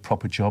can't get a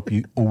proper job.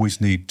 You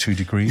always need 2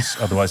 degrees.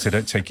 Otherwise, they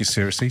don't take you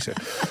seriously. So,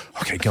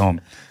 okay, go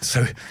on.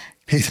 So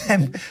he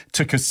then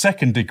took a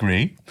second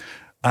degree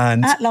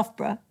and... At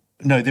Loughborough.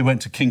 No, they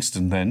went to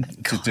Kingston then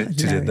to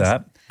do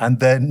that. And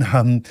then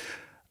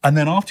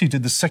after he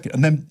did the second...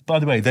 And then, by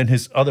the way, then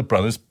his other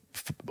brothers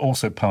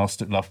also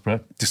passed at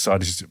Loughborough,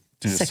 decided to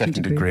do a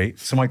second degree.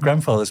 So my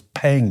grandfather's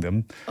paying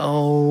them.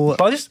 Oh.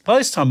 By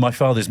this time, my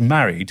father's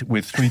married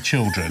with 3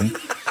 children,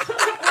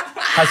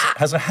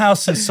 has a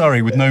house in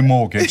Surrey with no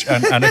mortgage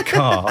and a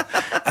car,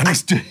 and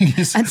he's doing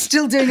his... And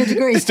still doing a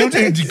degree. Still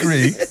doing a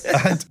degree.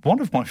 And one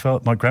of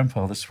my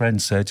grandfather's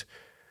friends said,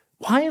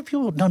 why have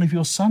none of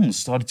your sons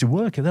started to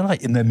work? And they're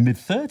like in their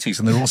mid-30s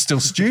and they're all still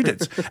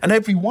students. And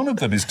every one of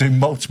them is doing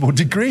multiple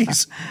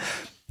degrees.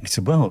 He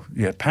said, well,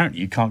 yeah,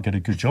 apparently you can't get a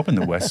good job in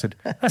the West. I said,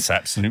 that's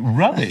absolute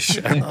rubbish.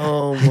 And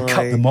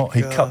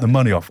he cut the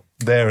money off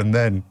there and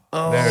then.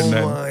 Oh, there and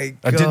then. my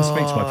I didn't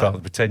speak to my God. father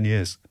for 10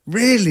 years.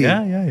 Really?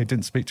 Yeah, he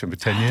didn't speak to him for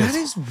 10 years. That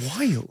is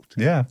wild.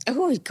 Yeah.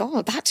 Oh my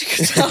God, that took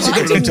a turn.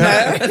 I didn't know.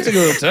 That took a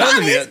real turn, That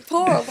didn't is it?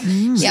 horrible.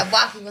 Yeah,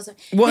 wacky wasn't.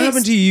 What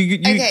happened to you?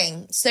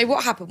 Okay, so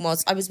what happened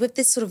was I was with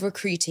this sort of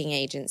recruiting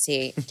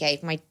agency,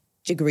 gave my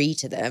degree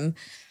to them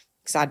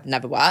because I'd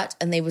never worked,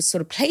 and they were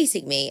sort of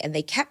placing me, and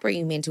they kept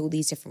bringing me into all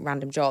these different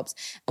random jobs.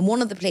 And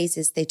one of the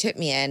places they took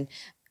me in,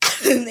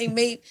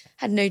 they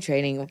had no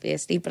training,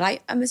 obviously,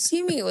 but I'm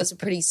assuming it was a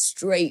pretty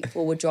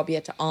straightforward job. You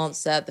had to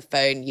answer the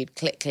phone, you'd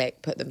click,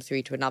 put them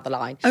through to another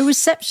line. A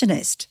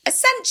receptionist.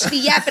 Essentially,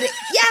 yeah, but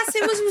yes,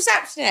 it was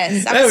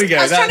receptionist. There we go.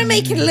 I was trying to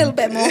make it a little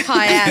bit more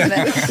high end, but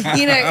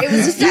it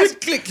was just You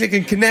would click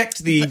and connect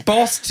the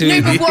boss to no,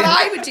 the... but what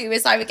I would do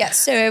is I would get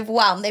so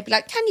overwhelmed. They'd be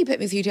like, "Can you put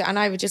me through to?" And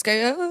I would just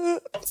go,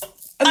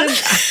 And then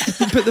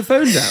you put the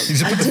phone down. You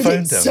just put the did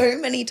phone it down. so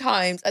many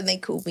times. And they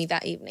called me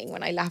that evening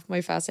when I left my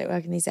first day at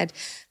work, and they said,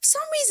 "For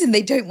some reason,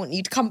 they don't want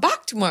you to come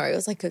back tomorrow." It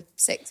was like a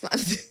 6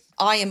 month.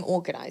 I am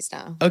organised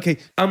now. Okay,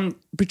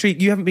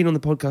 Patrique, you haven't been on the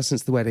podcast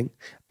since the wedding.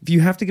 If you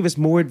have to give us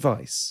more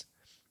advice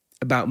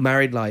about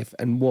married life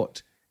and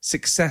what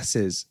success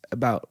is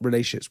about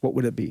relationships, what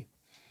would it be?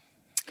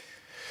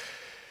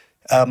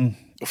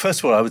 First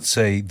of all, I would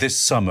say this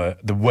summer,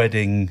 the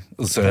wedding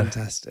was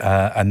Fantastic.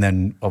 and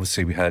then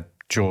obviously we had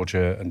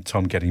Georgia and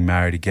Tom getting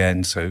married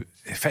again. So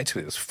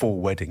effectively it was 4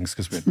 weddings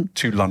because we had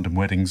 2 London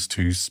weddings,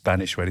 2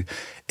 Spanish weddings.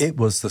 It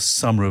was the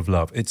summer of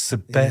love. It's the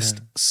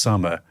best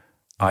summer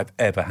I've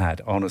ever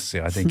had, honestly.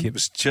 I think it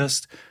was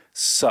just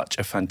such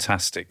a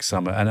fantastic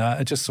summer. And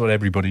I just thought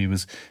everybody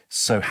was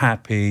so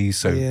happy,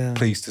 so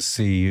pleased to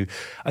see you.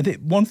 I think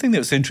one thing that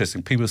was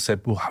interesting, people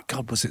said, well,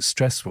 God, was it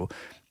stressful?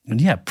 And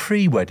yeah,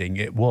 pre-wedding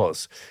it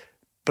was.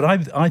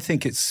 But I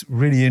think it's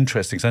really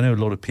interesting because I know a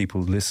lot of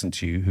people listen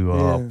to you who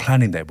are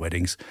planning their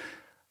weddings.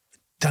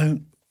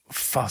 Don't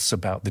fuss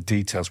about the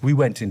details. We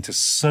went into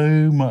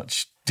so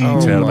much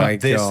detail about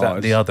this, that,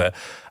 and the other.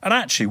 And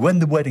actually, when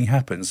the wedding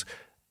happens,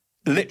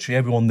 literally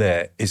everyone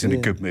there is in a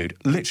good mood.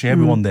 Literally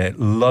everyone there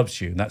loves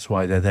you, and that's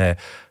why they're there.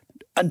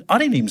 And I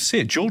didn't even see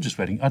it, George's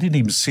wedding. I didn't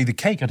even see the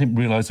cake. I didn't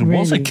realise there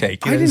was a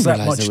cake. I didn't that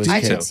realise much there was detail.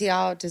 I didn't see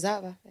our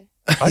dessert buffet.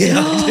 I You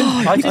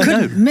don't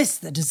couldn't know. miss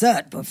the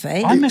dessert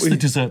buffet. I missed the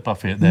dessert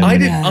buffet at there. I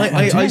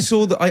didn't. I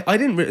saw that. I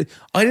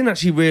didn't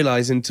actually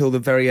realise until the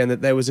very end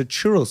that there was a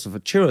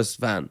churros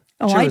van.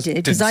 Oh, I did,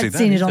 because didn't see I'd that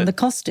seen it on either. the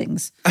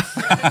costings.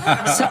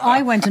 So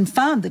I went and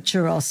found the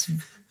churros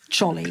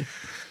trolley.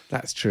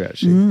 That's true,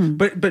 actually.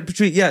 But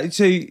Patrique, yeah.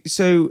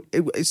 So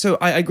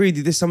I agree with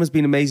you. This summer's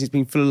been amazing. It's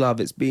been full of love.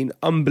 It's been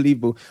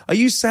unbelievable. Are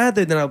you sad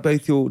that now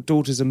both your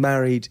daughters are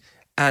married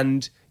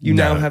and you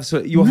now have?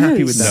 You're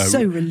happy with that?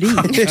 So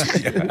relieved.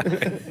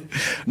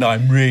 No,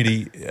 I'm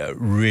really,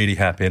 really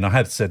happy. And I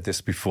have said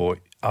this before.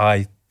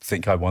 I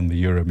think I won the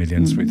Euro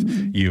Millions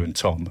with you and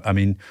Tom. I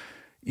mean,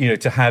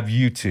 to have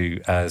you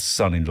 2 as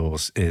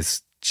son-in-laws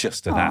is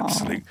just an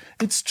absolute...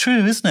 It's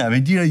true, isn't it? I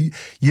mean,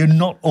 you're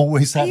not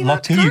always that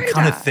lucky. You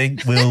kind of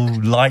think we'll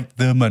like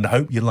them and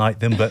hope you like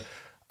them, but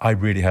I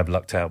really have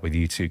lucked out with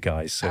you 2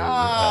 guys. So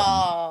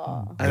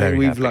I think very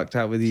we've happy. lucked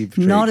out with you,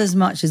 Patrique. Not as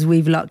much as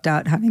we've lucked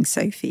out having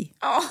Sophie.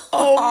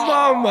 Oh,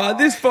 Mama,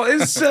 this spot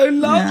is so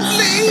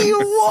lovely.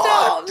 What?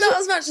 Stop! Not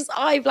as much as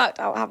I've lucked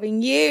out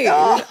having you.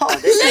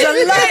 This is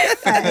a love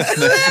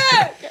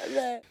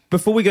fest.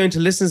 Before we go into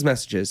listeners'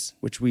 messages,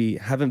 which we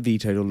haven't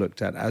vetoed or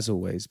looked at, as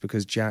always,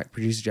 because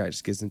producer Jack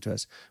just gives them to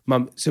us.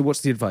 Mum, so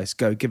what's the advice?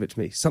 Go, give it to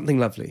me. Something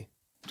lovely.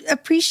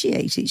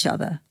 Appreciate each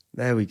other.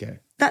 There we go.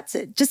 That's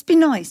it. Just be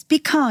nice, be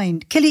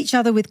kind, kill each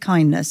other with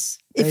kindness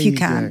if you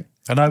can. go.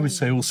 And I would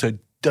say also,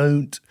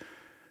 don't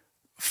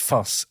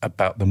fuss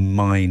about the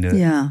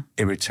minor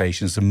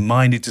irritations, the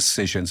minor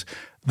decisions.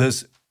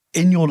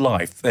 In your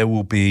life, there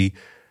will be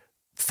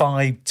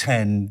 5,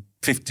 10,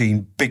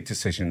 15 big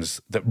decisions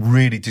that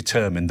really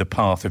determine the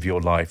path of your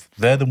life.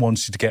 They're the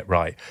ones to get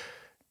right.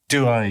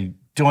 Do I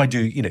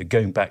do,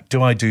 going back,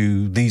 do I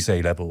do these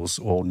A-levels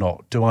or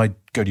not? Do I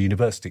go to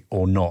university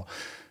or not?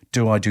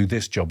 Do I do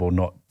this job or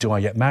not? Do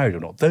I get married or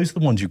not? Those are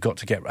the ones you've got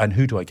to get. And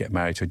who do I get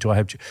married to? Do I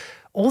have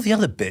all the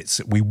other bits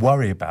that we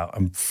worry about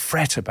and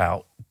fret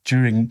about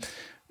during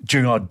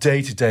our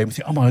day-to-day? We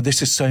think, oh my God,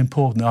 this is so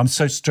important. I'm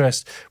so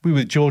stressed. We were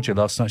with Georgia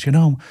last night. She said,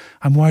 no,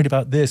 I'm worried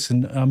about this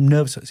and I'm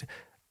nervous.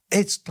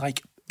 It's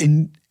like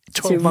in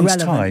 12 months'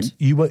 time,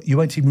 you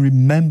won't even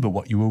remember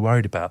what you were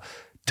worried about.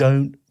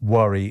 Don't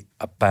worry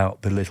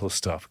about the little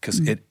stuff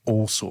because it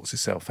all sorts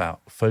itself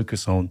out.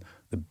 Focus on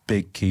the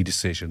big key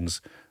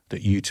decisions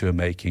that you two are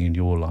making in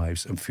your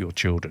lives and for your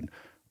children.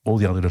 All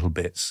the other little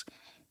bits,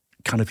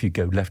 kind of if you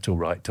go left or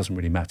right, doesn't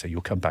really matter.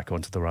 You'll come back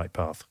onto the right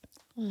path.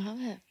 I love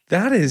it.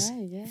 That is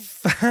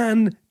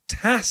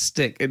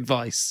fantastic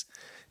advice.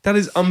 That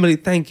is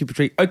unbelievable. Thank you,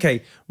 Patrique.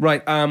 Okay,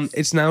 right.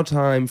 It's now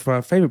time for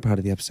our favourite part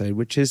of the episode,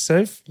 which is,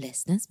 Soph?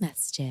 Listeners'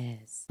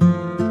 messages.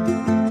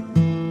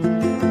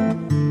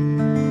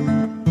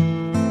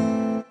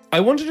 I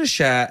wanted to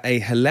share a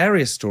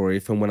hilarious story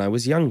from when I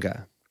was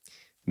younger.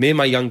 Me and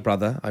my young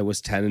brother, I was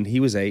 10 and he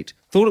was 8,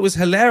 thought it was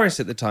hilarious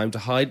at the time to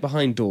hide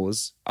behind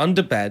doors,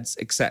 under beds,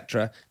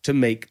 etc., to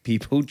make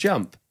people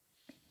jump.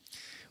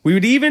 We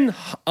would even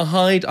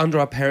hide under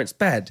our parents'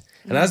 bed,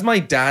 and as my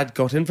dad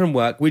got in from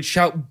work, we'd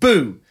shout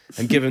boo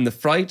and give him the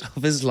fright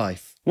of his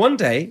life. One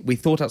day, we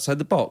thought outside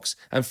the box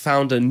and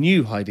found a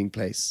new hiding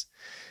place.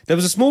 There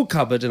was a small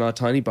cupboard in our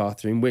tiny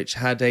bathroom which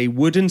had a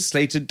wooden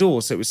slated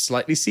door so it was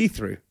slightly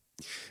see-through.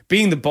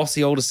 Being the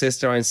bossy older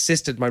sister, I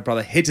insisted my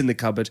brother hid in the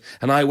cupboard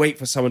and I wait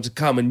for someone to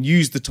come and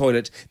use the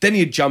toilet. Then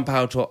he'd jump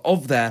out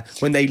of there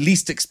when they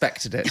least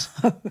expected it.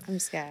 I'm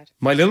scared.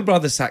 My little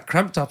brother sat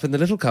cramped up in the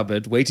little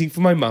cupboard waiting for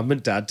my mum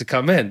and dad to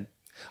come in.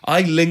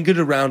 I lingered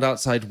around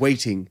outside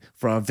waiting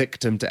for our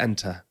victim to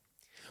enter.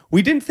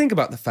 We didn't think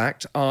about the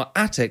fact our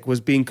attic was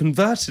being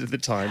converted at the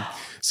time,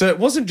 so it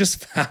wasn't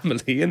just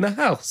family in the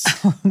house.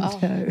 Oh,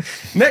 no.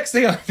 Next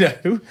thing I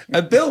know,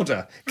 a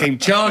builder came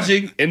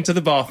charging into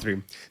the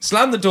bathroom,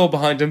 slammed the door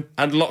behind him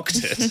and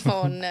locked it.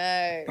 Oh,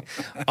 no.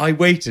 I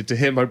waited to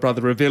hear my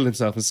brother reveal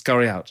himself and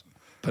scurry out,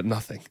 but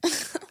nothing.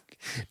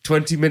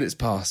 20 minutes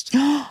passed.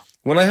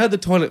 When I heard the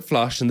toilet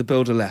flush and the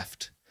builder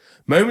left.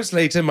 Moments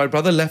later, my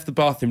brother left the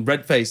bathroom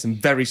red-faced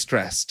and very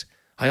stressed.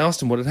 I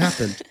asked him what had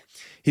happened.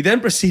 He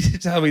then proceeded to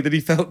tell me that he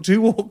felt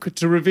too awkward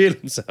to reveal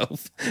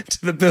himself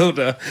to the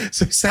builder,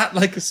 so sat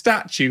like a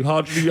statue,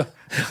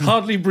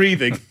 hardly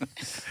breathing,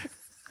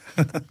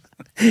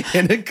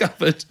 in a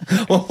cupboard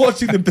while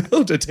watching the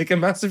builder take a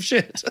massive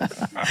shit.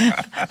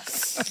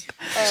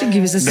 Should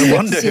give us a No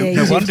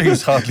wonder he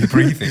was hardly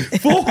breathing.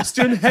 Forced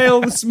to inhale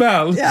the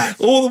smell. Yeah.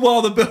 All the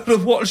while the builder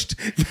watched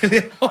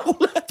nearly a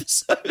whole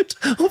episode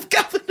of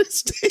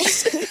Governor's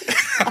DC.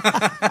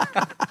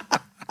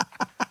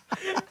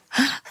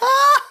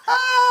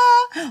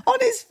 On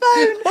his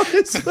phone.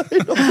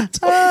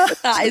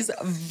 That is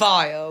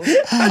vile.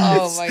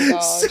 Oh, my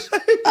gosh.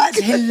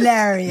 That's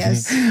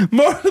hilarious.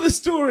 Moral of the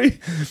story,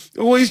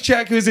 always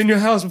check who's in your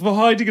house before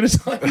hiding in a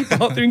tiny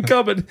bathroom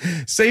cupboard.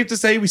 Safe to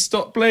say we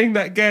stopped playing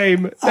that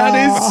game.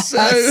 That's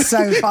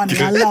so funny.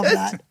 I love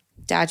that.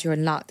 Dad, you're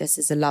in luck. This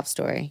is a love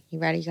story. You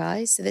ready,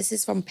 guys? So this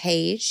is from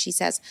Paige. She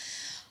says,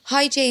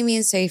 hi, Jamie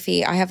and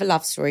Sophie. I have a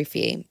love story for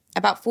you.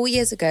 About 4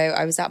 years ago,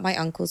 I was at my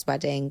uncle's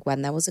wedding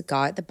when there was a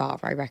guy at the bar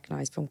I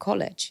recognised from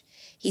college.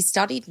 He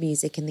studied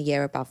music in the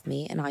year above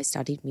me and I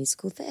studied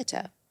musical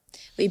theatre.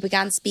 We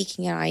began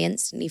speaking and I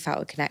instantly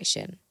felt a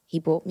connection. He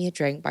bought me a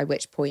drink, by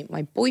which point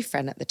my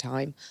boyfriend at the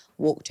time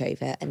walked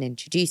over and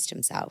introduced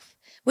himself,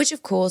 which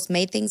of course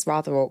made things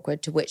rather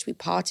awkward, to which we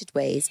parted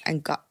ways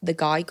and the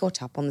guy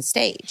got up on the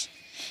stage.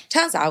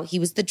 Turns out he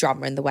was the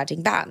drummer in the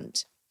wedding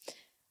band.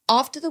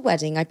 After the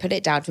wedding, I put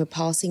it down to a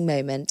passing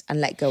moment and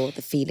let go of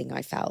the feeling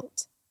I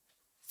felt.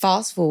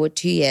 Fast forward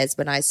 2 years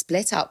when I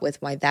split up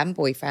with my then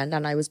boyfriend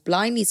and I was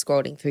blindly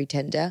scrolling through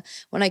Tinder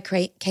when I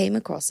came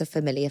across a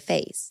familiar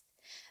face.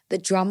 The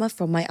drummer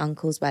from my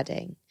uncle's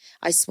wedding.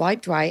 I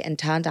swiped right and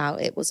turned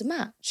out it was a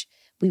match.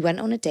 We went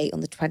on a date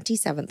on the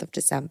 27th of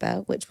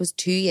December, which was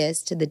 2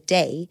 years to the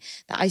day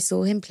that I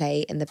saw him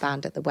play in the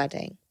band at the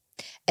wedding.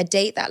 A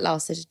date that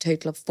lasted a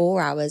total of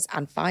 4 hours,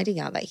 and finding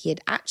out that he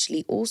had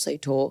actually also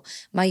taught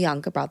my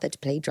younger brother to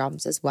play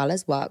drums as well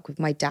as work with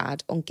my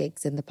dad on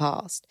gigs in the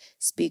past.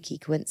 Spooky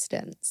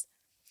coincidence.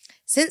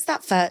 Since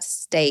that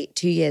first date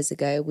 2 years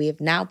ago, we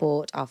have now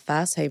bought our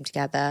first home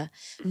together.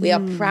 We are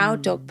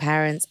proud dog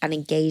parents and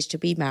engaged to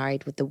be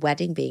married, with the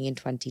wedding being in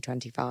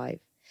 2025.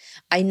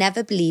 I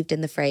never believed in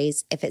the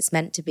phrase, if it's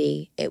meant to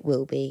be, it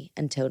will be,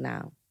 until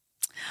now.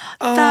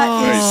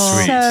 That is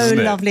sweet, so isn't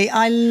it? lovely.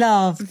 I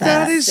love that.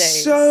 That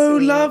is so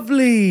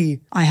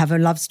lovely. I have a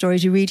love story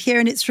to read here,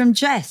 and it's from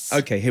Jess.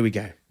 Okay, here we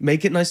go.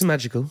 Make it nice and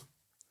magical.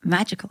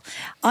 Magical.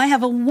 I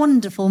have a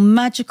wonderful,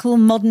 magical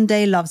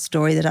modern-day love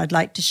story that I'd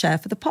like to share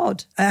for the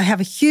pod. I have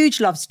a huge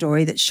love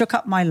story that shook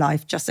up my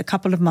life just a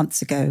couple of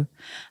months ago.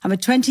 I'm a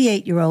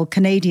 28-year-old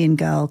Canadian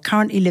girl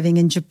currently living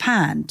in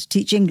Japan to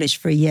teach English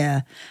for a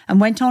year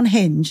and went on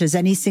Hinge as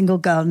any single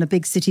girl in a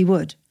big city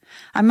would.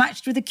 I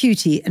matched with a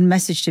cutie and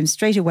messaged him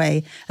straight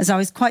away as I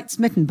was quite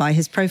smitten by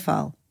his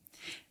profile.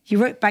 He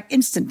wrote back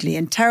instantly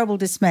in terrible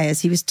dismay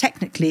as he was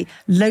technically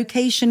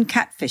location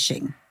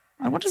catfishing.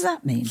 What does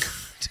that mean?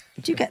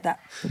 Do you get that?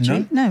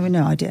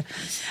 No idea.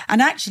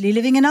 And actually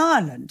living in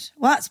Ireland.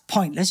 Well, that's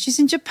pointless. She's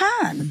in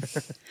Japan.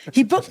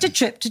 He booked a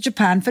trip to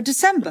Japan for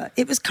December.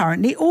 It was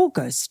currently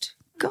August.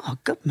 God,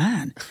 good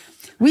man.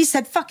 We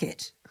said, fuck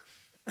it,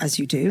 as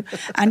you do,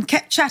 and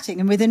kept chatting.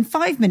 And within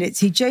 5 minutes,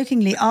 he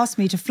jokingly asked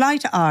me to fly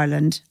to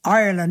Ireland,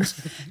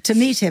 to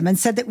meet him and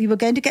said that we were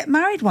going to get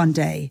married one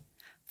day.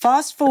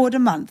 Fast forward a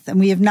month, and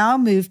we have now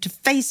moved to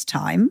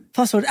FaceTime.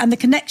 And the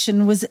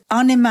connection was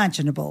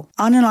unimaginable,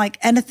 unlike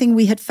anything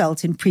we had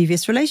felt in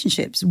previous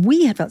relationships.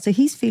 So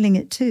he's feeling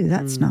it too.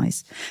 That's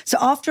nice. So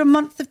after a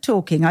month of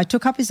talking, I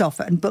took up his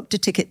offer and booked a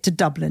ticket to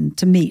Dublin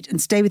to meet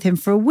and stay with him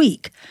for a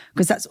week,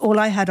 because that's all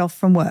I had off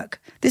from work.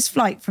 This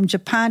flight from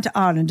Japan to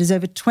Ireland is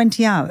over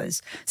 20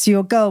 hours, so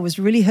your girl was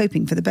really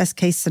hoping for the best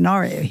case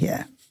scenario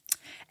here.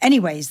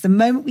 Anyways, the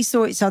moment we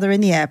saw each other in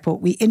the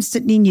airport, we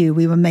instantly knew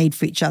we were made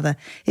for each other.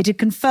 It had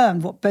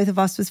confirmed what both of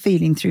us was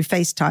feeling through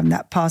FaceTime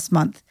that past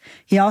month.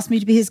 He asked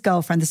me to be his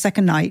girlfriend the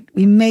second night.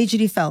 We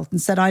majorly felt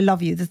and said, I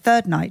love you the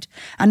third night.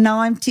 And now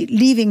I'm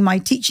leaving my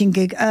teaching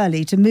gig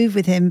early to move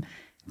in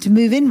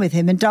with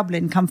him in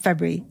Dublin come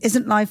February.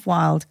 Isn't life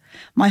wild?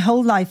 My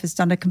whole life has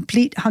done a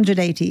complete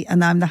 180,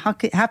 and I'm the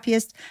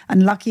happiest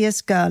and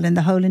luckiest girl in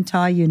the whole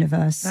entire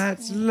universe.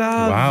 That's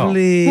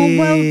lovely. Well,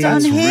 well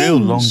done, That's real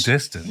Hinge. long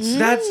distance.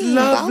 That's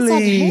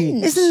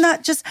lovely. Isn't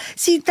that just...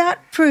 See, that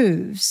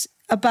proves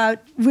about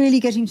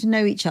really getting to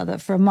know each other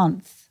for a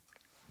month.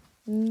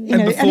 You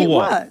know, and it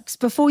works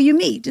before you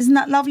meet. Isn't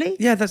that lovely?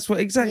 Yeah, that's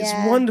what exactly.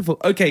 Yeah. It's wonderful.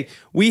 Okay,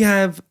 we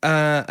have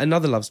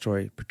another love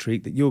story,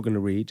 Patrique, that you're going to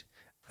read.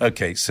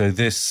 Okay, so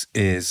this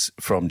is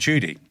from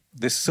Judy.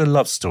 This is a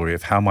love story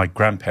of how my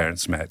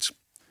grandparents met.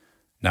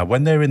 Now,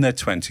 when they were in their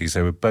 20s,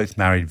 they were both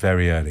married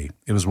very early.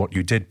 It was what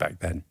you did back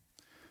then.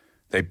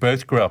 They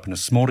both grew up in a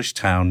smallish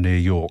town near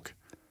York.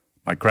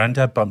 My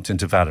granddad bumped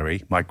into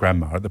Valerie, my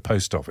grandma, at the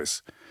post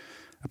office.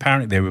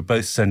 Apparently, they were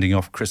both sending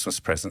off Christmas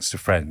presents to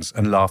friends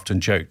and laughed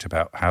and joked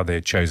about how they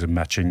had chosen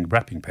matching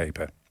wrapping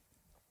paper.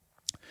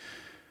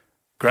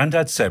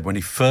 Granddad said when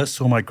he first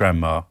saw my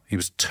grandma, he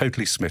was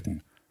totally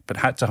smitten, but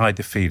had to hide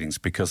the feelings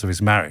because of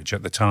his marriage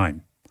at the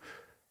time.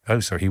 Oh,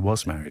 so he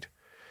was married.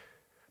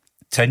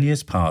 10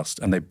 years passed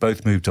and they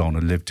both moved on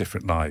and lived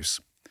different lives.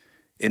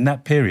 In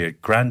that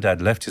period, Grandad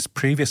left his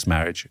previous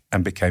marriage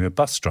and became a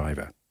bus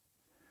driver.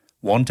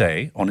 One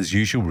day, on his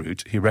usual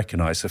route, he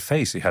recognised a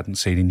face he hadn't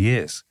seen in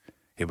years.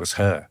 It was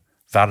her,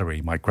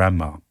 Valerie, my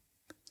grandma.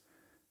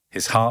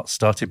 His heart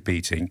started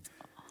beating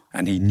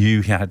and he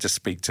knew he had to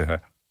speak to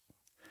her.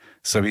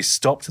 So he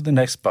stopped at the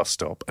next bus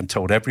stop and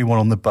told everyone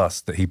on the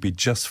bus that he'd be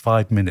just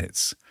 5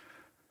 minutes.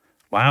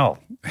 Wow.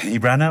 He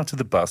ran out to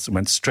the bus and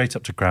went straight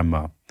up to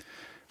Grandma.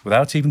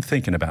 Without even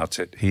thinking about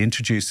it, he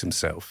introduced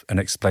himself and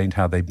explained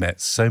how they'd met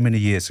so many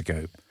years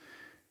ago.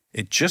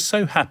 It just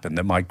so happened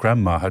that my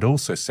grandma had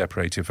also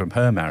separated from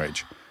her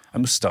marriage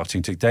and was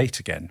starting to date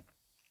again.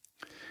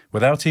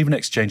 Without even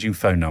exchanging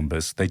phone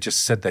numbers, they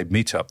just said they'd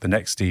meet up the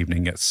next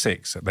evening at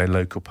 6 at their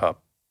local pub.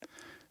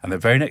 And the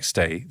very next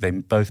day, they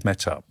both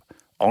met up,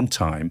 on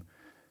time,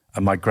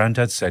 and my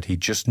granddad said he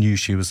just knew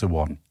she was the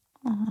one.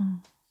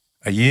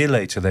 A year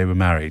later, they were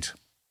married.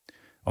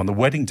 On the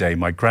wedding day,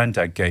 my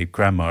granddad gave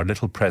Grandma a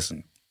little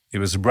present. It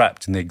was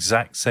wrapped in the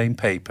exact same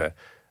paper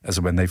as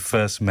when they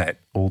first met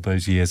all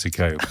those years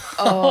ago.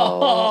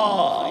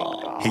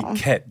 He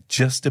kept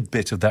just a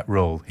bit of that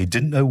roll. He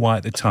didn't know why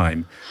at the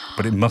time,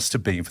 but it must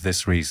have been for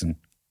this reason.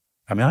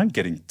 I mean, I'm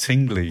getting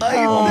tingly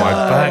on my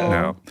back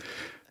now.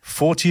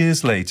 40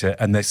 years later,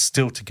 and they're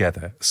still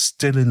together,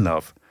 still in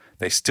love.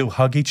 They still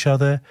hug each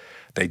other,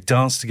 they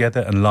dance together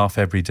and laugh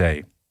every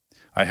day.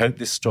 I hope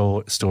this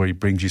story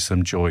brings you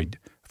some joy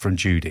from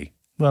Judy.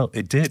 Well,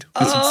 it did.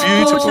 It's a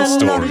beautiful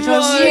story.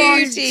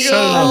 Judy. So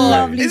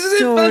lovely. Isn't it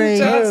story.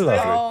 fantastic? So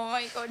lovely. Oh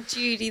my God,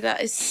 Judy,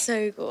 that is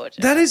so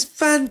gorgeous. That is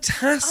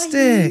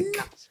fantastic.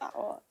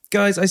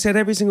 Guys, I said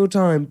every single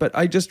time, but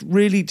I just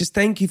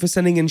thank you for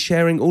sending and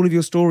sharing all of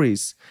your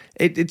stories.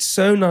 It's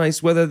so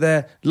nice, whether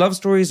they're love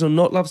stories or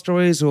not love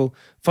stories or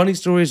funny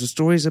stories or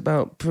stories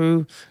about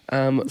poo,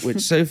 which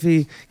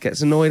Sophie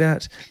gets annoyed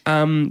at.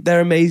 They're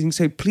amazing.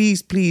 So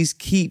please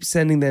keep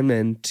sending them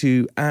in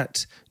to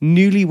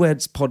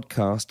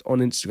 @newlywedspodcast on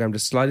Instagram.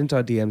 Just slide into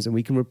our DMs and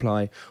we can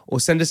reply, or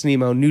send us an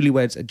email,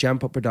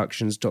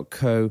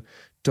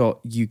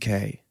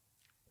 newlyweds@jampopproductions.co.uk.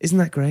 Isn't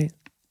that great?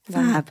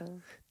 Fab.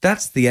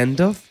 That's the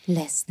end of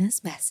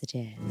Listeners'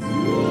 messages.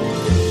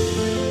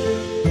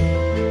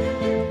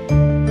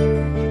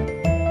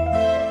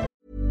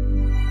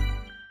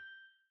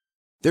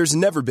 There's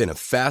never been a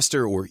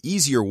faster or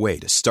easier way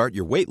to start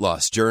your weight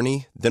loss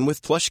journey than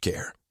with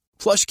PlushCare.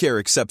 PlushCare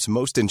accepts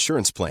most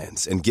insurance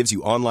plans and gives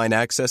you online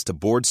access to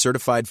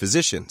board-certified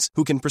physicians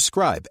who can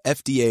prescribe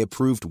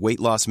FDA-approved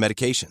weight loss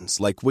medications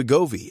like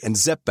Wegovy and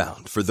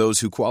Zepbound for those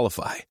who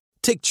qualify.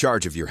 Take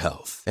charge of your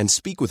health and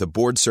speak with a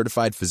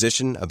board-certified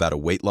physician about a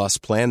weight loss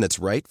plan that's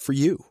right for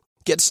you.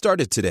 Get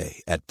started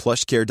today at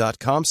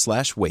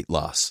plushcare.com/weight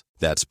loss.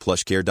 That's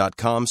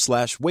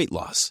plushcare.com/weight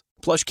loss.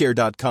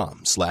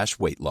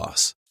 plushcare.com/weight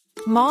loss.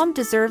 Mom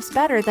deserves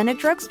better than a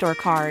drugstore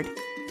card.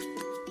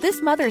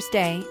 This Mother's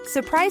Day,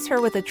 surprise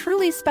her with a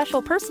truly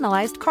special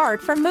personalized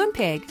card from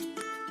Moonpig.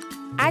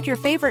 Add your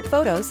favorite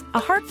photos, a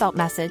heartfelt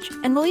message,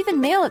 and we'll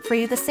even mail it for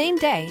you the same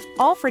day,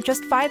 all for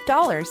just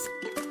 $5.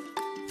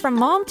 From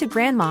mom to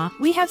grandma,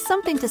 we have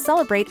something to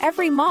celebrate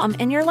every mom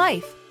in your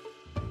life.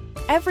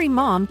 Every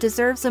mom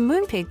deserves a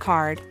Moonpig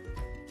card.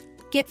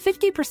 Get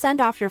 50%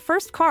 off your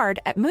first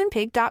card at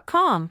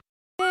moonpig.com.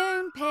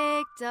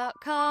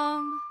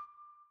 Moonpig.com.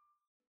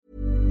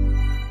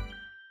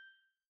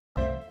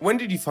 When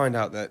did you find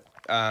out that?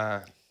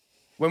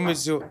 When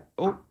was your?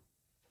 Oh,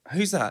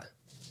 who's that?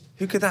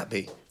 Who could that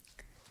be?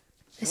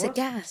 It's a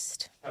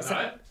guest.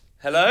 Hello.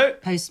 Hello.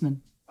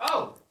 Postman.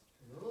 Oh.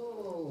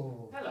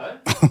 Hello.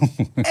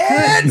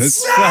 It's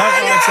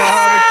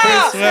Santa!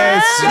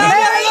 Christmas.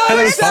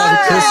 Hello, Father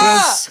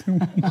Christmas.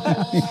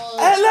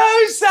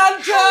 Hello,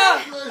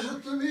 Santa. Pleasure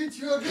to meet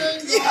you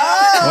again.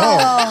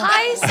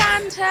 Hi,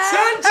 Santa.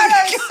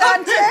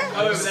 Santa.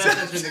 Over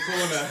there, in the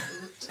corner.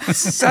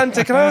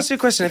 Santa, can I ask you a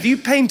question? Have you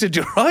painted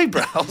your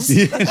eyebrows? I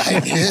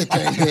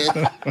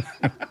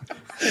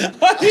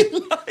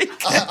did.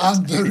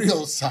 I'm the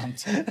real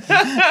Santa.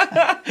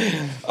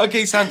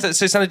 Okay, Santa.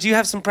 So, Santa, do you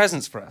have some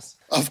presents for us?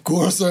 Of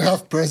course I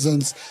have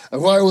presents.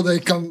 Why would I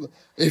come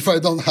if I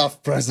don't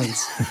have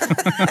presents?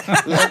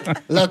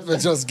 let me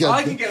just get...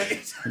 I can get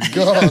it.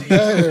 Go,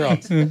 there you go.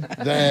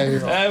 There you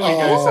go. There we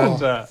go,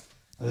 Santa.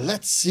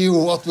 Let's see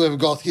what we've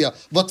got here.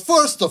 But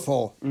first of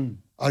all,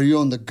 are you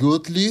on the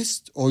good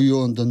list or you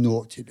on the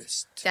naughty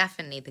list?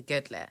 Definitely the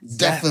good list.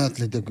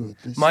 Definitely the good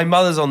list. My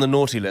mother's on the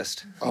naughty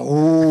list.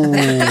 Oh.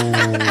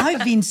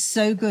 I've been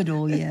so good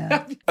all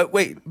year.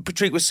 Wait,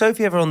 Patrique, was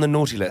Sophie ever on the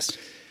naughty list?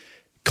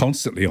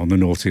 Constantly on the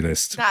naughty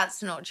list.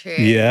 That's not true.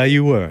 Yeah,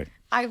 you were.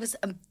 I was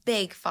a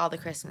big Father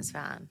Christmas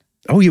fan.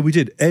 Oh, yeah, we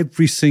did.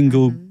 Every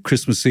single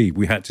Christmas Eve,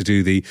 we had to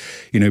do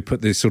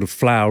put this sort of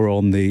flower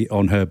on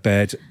her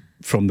bed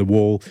from the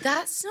wall.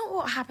 That's not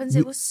what happens.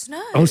 It was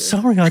snow. Oh,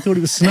 sorry, I thought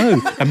it was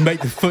snow. And make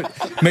the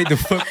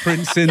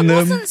footprints in them.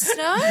 It wasn't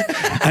snow.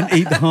 And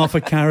eat the half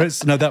of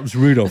carrots. No, that was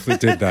Rudolph that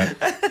did that.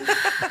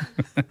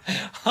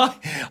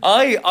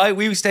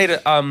 We stayed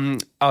at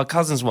our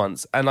cousin's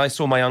once, and I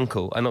saw my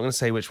uncle. I'm not going to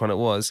say which one it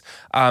was.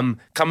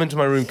 Come into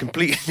my room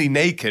completely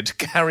naked,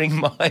 carrying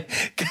my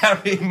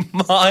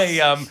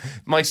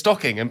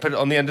stocking and put it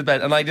on the end of the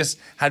bed, and I just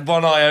had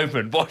one eye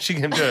open, watching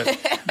him do it.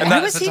 And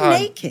Why was he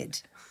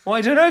naked? Well,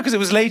 I don't know, because it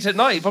was late at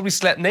night. He probably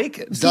slept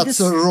naked.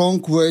 That's a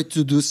wrong way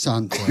to do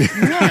Santa.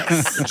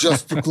 Yes.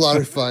 Just to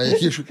clarify,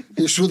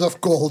 he should have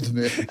called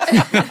me.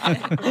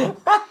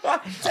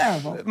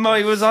 Terrible.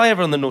 Was I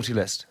ever on the naughty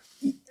list?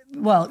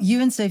 Well, you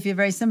and Sophie are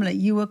very similar.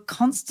 You were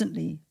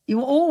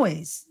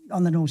always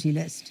on the naughty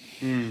list.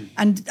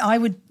 And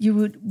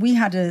we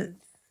had a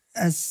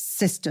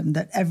system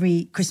that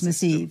every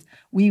Christmas Eve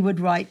we would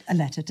write a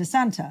letter to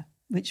Santa,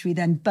 which we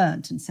then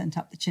burnt and sent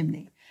up the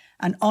chimney.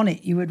 And on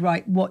it, you would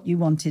write what you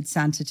wanted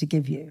Santa to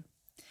give you.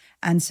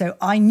 And so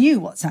I knew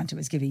what Santa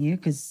was giving you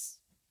because,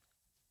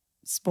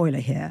 spoiler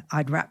here,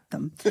 I'd wrapped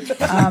them.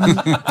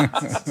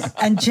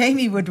 And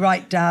Jamie would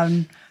write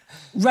down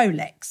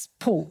Rolex,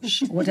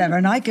 Porsche, whatever.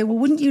 And I'd go, well,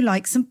 wouldn't you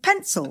like some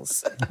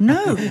pencils?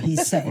 No, he'd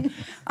say.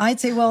 I'd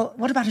say, well,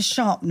 what about a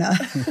sharpener?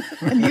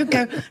 And you'd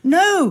go,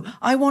 no,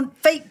 I want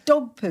fake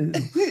dog poo.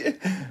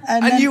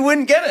 And you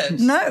wouldn't get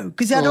it? No,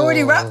 because I'd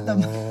already wrapped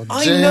them.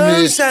 I Jamie,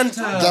 know,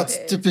 Santa. That's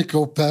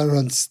typical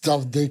parent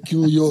stuff. They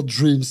kill your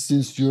dreams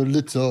since you're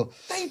little.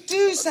 They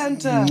do,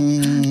 Santa.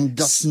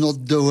 That's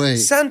not the way.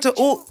 Santa,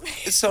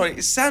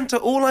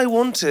 all I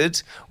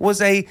wanted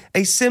was a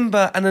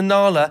Simba and a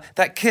Nala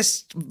that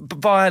kissed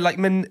via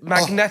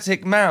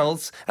magnetic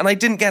mouths, and I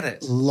didn't get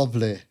it.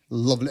 Lovely.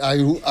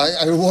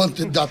 I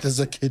wanted that as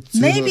a kid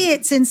too. Maybe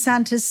it's in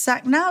Santa's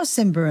sack now,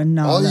 Simba and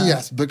Nala. Oh,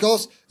 yes,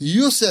 because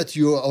you said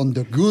you're on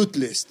the good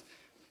list.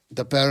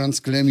 The parents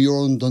claim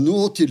you're on the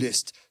naughty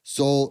list.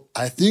 So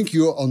I think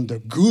you're on the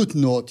good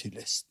naughty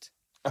list.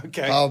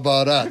 Okay. How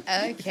about that?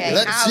 Okay.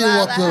 Let's see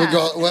what we've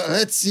got. Well,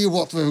 let's see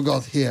what we've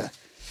got here.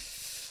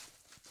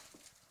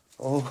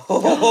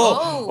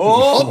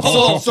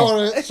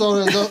 Sorry.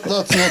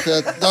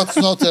 That's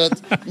not it.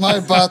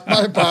 My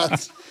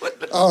bad.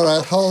 All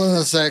right, hold on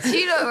a sec.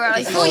 You know,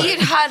 I thought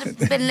you'd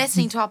been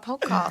listening to our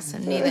podcast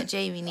and knew that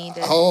Jamie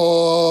needed.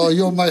 Oh,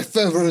 you're my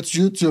favorite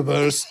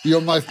YouTubers.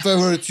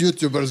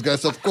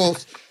 Guys. Of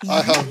course,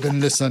 I have been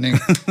listening.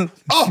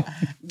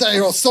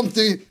 There was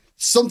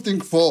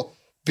something for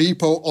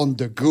people on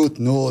the good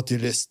naughty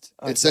list.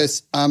 Okay. It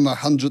says, I'm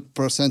 100%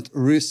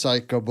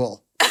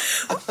 recyclable.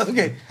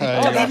 Okay.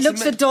 It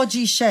looks a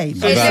dodgy shape.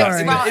 It looks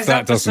Sorry. right. Is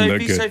That that for doesn't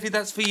look Sophie? good. Sophie,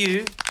 that's for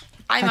you.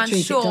 I'm Patrique, it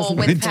unsure doesn't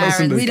with look- It doesn't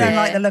parents. look We don't good.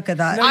 like the look of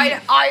that. I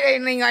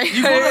don't think I'm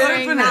You gotta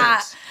doing open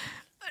that. it.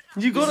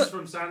 You got it.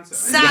 From Santa.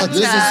 Yeah, this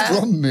is Santa.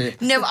 from me.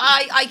 No,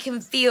 I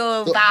can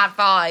feel bad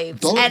vibes,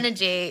 don't-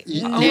 energy.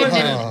 You- No, I'm no, not no.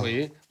 doing it for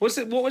you. What's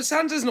it? What was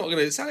Santa's not going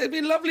to? It'd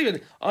be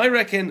lovely. I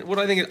reckon. What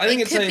I think. I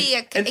think It it's could be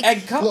an it-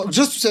 egg cup. Look,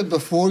 just to say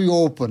before you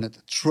open it,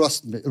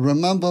 trust me.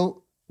 Remember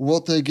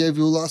what I gave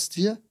you last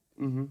year?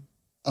 Mm-hmm.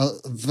 A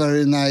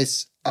very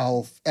nice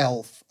elf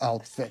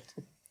outfit.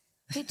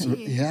 Did you?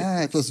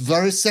 Yeah, it was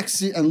very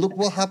sexy. And look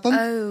what happened.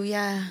 Oh,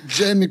 yeah.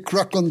 Jamie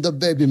cracked on the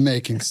baby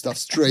making stuff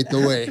straight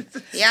away.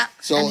 Yeah,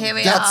 So and here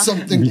we that's are.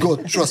 something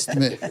good, trust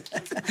me.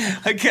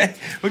 Okay,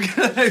 we're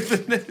going to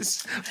open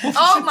this.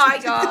 Oh, my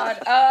God.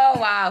 Oh,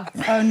 wow.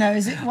 Oh no,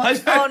 is it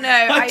what? Oh, no,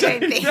 I don't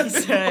think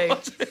so.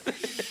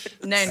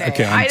 No.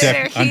 Okay, I don't know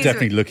I'm who's-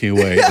 definitely looking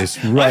away at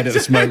this right at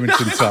this moment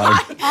in time.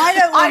 I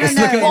don't I want to don't Look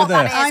know. at know what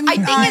there. that is. I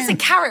think it's a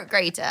carrot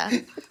grater.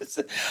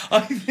 I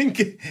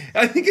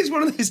think it's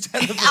one of those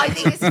telephones. I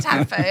think it's a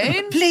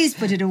telephone. Please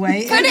put it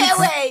away. Put it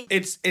away.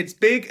 It's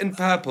big and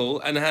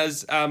purple and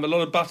has a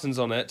lot of buttons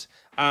on it.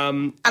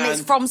 And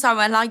it's from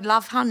somewhere like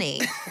Love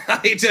Honey.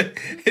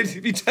 If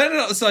you turn it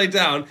upside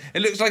down,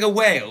 it looks like a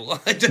whale.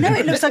 I don't No, know.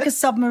 it looks like a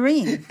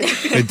submarine.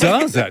 It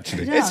does,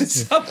 actually. It's a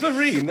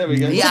submarine. There we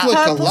go. Yeah. It's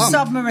like Purple a lamp.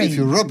 submarine. If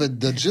you rub it,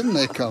 the gin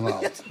may come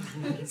out.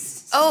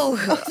 Oh,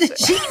 The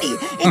genie.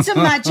 It's a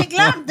magic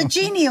lamp. The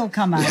genie will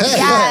come out.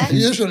 Yeah.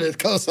 Usually it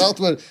comes out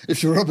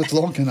if you rub it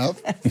long enough.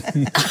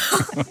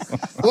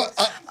 Well,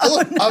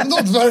 I'm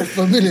not very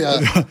familiar.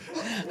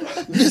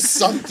 Miss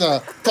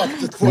Santa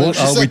tucked it for What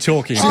She are said we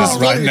talking she's about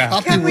right very now?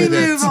 happy Can we with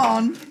it. move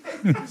on?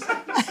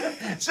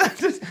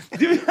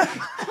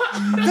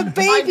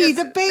 The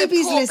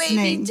baby's poor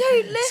listening. baby,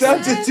 don't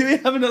listen. Santa, do we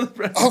have another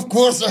present? Of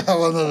course, I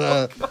have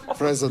another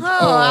present. Oh,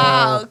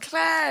 wow,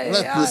 Claire.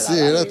 Let me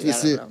see. Let me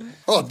see.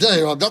 Oh, there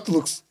you are. That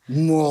looks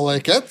more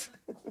like it.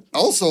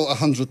 Also,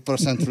 100%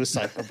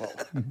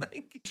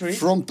 recyclable.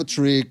 From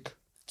Patrique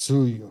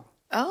to you.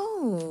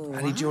 Oh,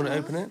 Annie, do you want to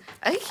open it?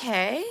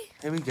 okay.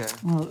 Here we go.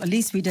 Well, at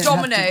least we don't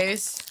have to.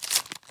 Dominoes.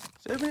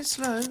 So open it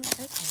slow.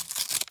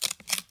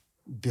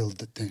 Build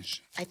the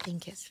tension. I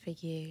think it's for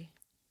you.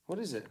 What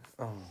is it?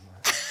 Oh,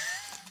 my.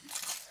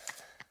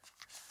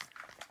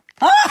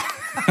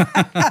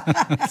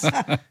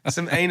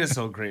 Some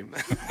anusol cream.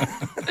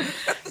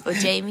 For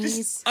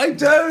Jamie's I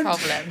don't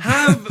problem.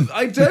 have.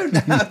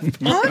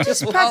 How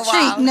does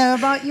Patrick know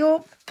about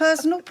your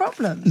personal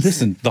problems?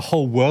 Listen, the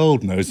whole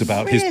world knows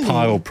about his Really?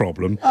 pile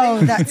problem. Oh,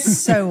 that's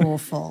so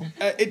awful.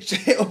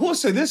 It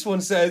also, this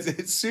one says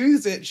it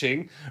soothes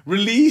itching,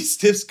 relieves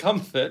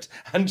discomfort,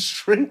 and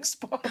shrinks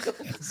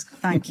piles.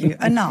 Thank you.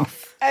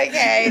 Enough.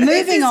 Okay.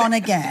 Moving on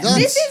again.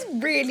 This is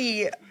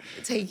really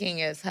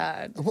taking a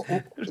turn.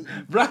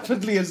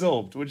 Rapidly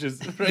absorbed, which is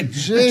great.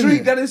 Jamie.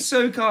 Patrick, that is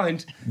so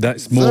kind.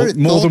 That's Very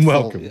more than thoughtful.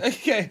 welcome.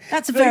 Okay.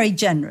 That's a very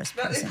generous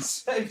That present. is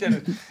so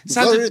generous.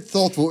 Santa, Very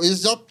thoughtful.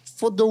 Is that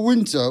for the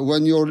winter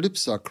when your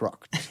lips are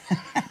cracked?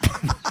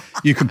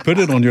 You can put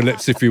it on your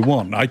lips if you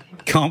want. I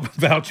can't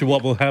vouch for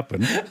what will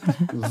happen.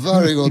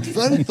 Very good.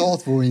 Very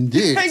thoughtful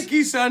indeed. thank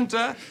you,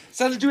 Santa.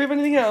 Santa, do we have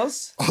anything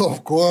else?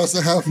 Of course,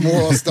 I have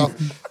more stuff.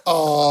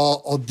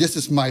 Oh, this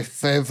is my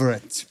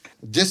favorite.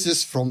 This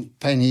is from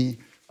Penny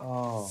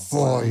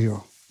for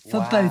you,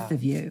 For both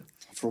of you.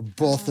 for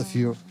both of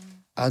you.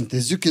 And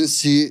as you can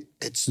see,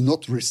 it's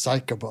not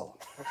recyclable.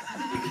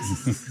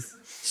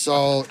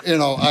 So,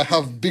 I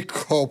have big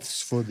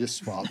hopes for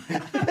this one.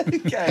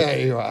 There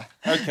you are.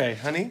 Okay,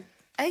 honey.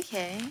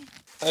 Okay.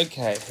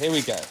 Okay, here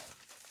we go.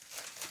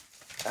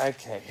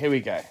 Okay, here we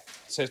go.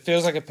 So it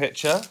feels like a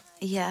picture.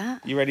 Yeah.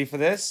 You ready for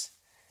this?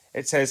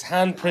 It says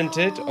hand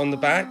printed on the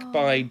back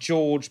by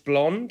George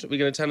Blonde. We're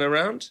going to turn it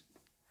around.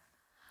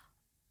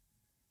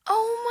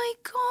 Oh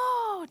my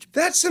God.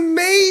 That's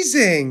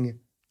amazing.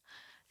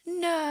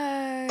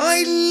 No.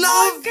 I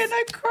love. I'm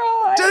gonna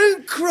cry.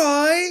 Don't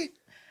cry.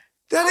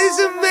 That is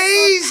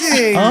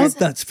amazing, Oh,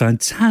 that's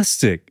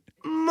fantastic.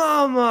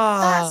 Mama.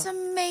 That's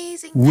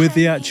amazing. With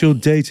the Penny. actual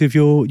date of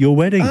your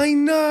wedding. I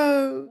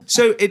know.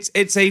 So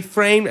it's a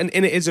frame, and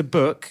in it is a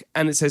book,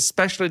 and it says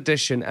special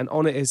edition, and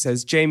on it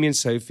says Jamie and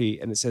Sophie,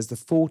 and it says the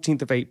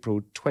 14th of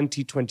April,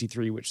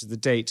 2023, which is the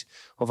date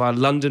of our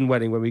London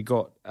wedding when we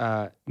got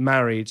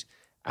married,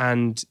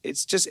 and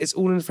it's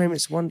all in the frame.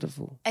 It's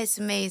wonderful. It's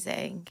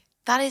amazing.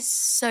 That is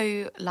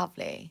so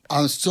lovely.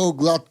 I'm so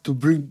glad to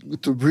bring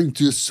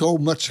to you so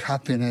much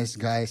happiness,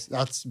 guys.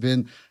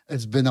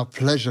 It's been a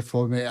pleasure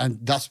for me, and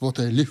that's what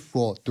I live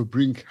for, to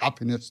bring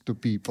happiness to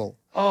people.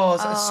 Oh,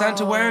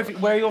 Santa, where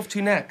are you off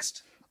to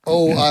next?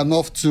 Oh, I'm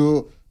off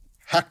to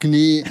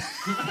Hackney,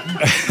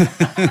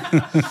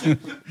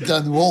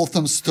 then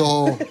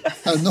Walthamstow,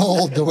 and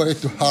all the way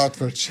to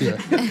Hertfordshire.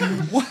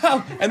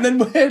 Wow. And then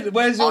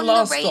where's your On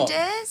last the stop?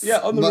 reindeers? Yeah,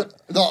 on the...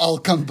 No, I'll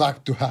come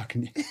back to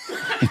Hackney.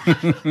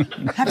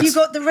 Have you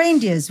got the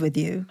reindeers with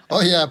you?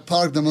 Oh yeah,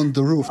 park them on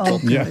the rooftop. Oh,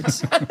 good.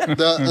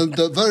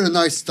 The very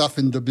nice stuff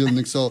in the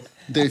building, so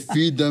they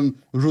feed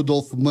them.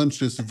 Rudolph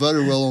munches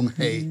very well on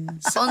hay.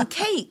 On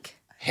cake.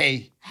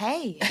 Hay.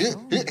 Hey.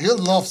 He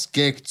loves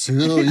cake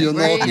too. You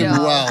know him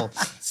well.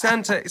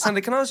 Santa,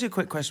 can I ask you a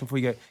quick question before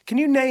you go? Can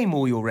you name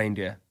all your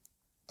reindeer?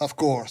 Of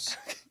course.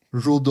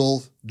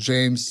 Rudolph,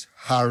 James,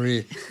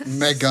 Harry,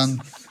 Meghan,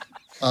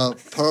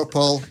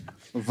 Purple,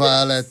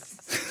 Violet,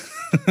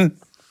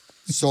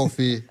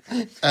 Sophie,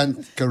 and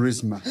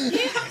Charisma.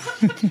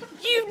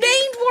 You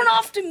named one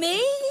after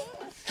me?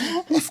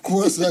 Of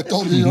course, I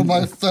told you you're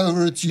my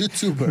favorite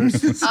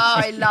YouTubers. Oh,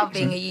 I love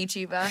being a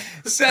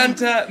YouTuber.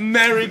 Santa,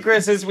 Merry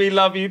Christmas. We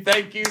love you.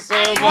 Thank you so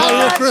much.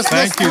 Merry Christmas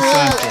Thank you,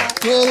 Santa.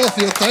 to all of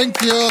you.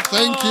 Thank you.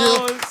 Thank you.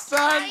 Oh,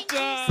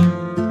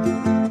 Santa.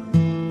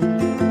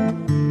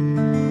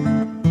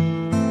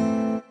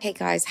 Hey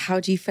guys,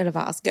 how do you feel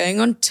about us going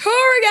on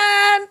tour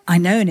again? I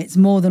know, and it's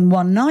more than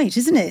one night,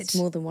 isn't it? It's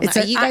more than one It's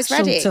night. Are an you guys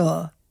actual ready?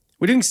 tour.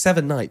 We're doing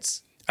 7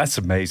 nights. That's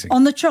amazing.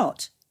 On the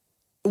trot.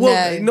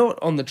 Well, No. not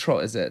on the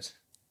trot, is it?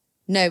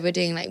 No, we're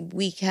doing like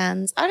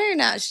weekends. I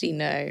don't actually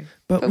know.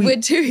 But But we- we're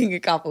doing a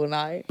couple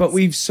nights. But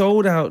we've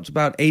sold out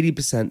about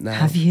 80% now.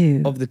 Have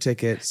you? Of the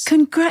tickets.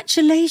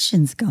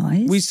 Congratulations,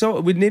 guys.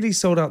 We nearly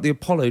sold out the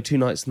Apollo 2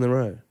 nights in a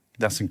row.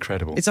 That's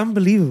incredible. It's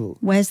unbelievable.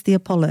 Where's the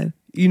Apollo?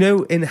 You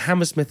know, in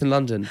Hammersmith in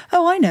London.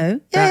 Oh, I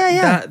know.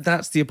 Yeah.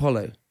 That's the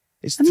Apollo.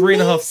 It's Amazing.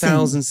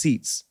 3,500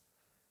 seats.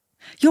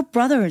 Your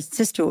brother and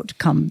sister ought to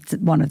come to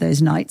one of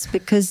those nights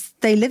because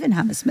they live in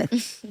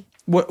Hammersmith.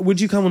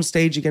 Would you come on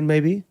stage again,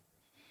 maybe?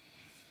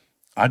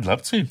 I'd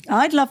love to.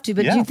 I'd love to,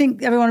 but Yeah. do you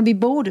think everyone would be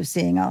bored of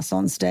seeing us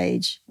on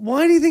stage?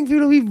 Why do you think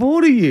people will be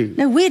bored of you?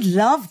 No, we'd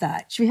love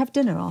that. Should we have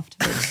dinner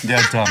afterwards?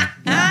 Yeah,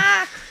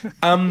 done.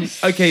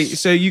 Okay,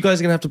 so you guys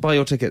are going to have to buy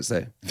your tickets,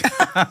 though.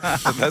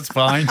 That's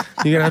fine.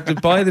 You're going to have to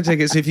buy the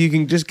tickets. If you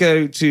can just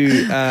go to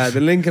the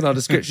link in our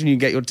description, you can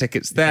get your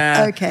tickets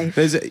there. Okay.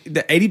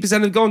 The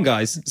 80% have gone,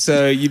 guys,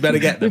 so you better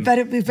get them. we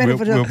better We'll,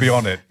 put a... we'll be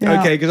on it.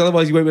 Yeah. Okay, because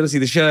otherwise you won't be able to see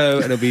the show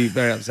and it'll be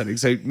very upsetting.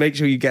 So make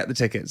sure you get the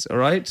tickets, all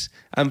right?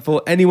 And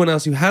for anyone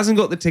else who hasn't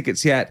got the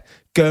tickets yet,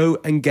 go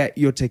and get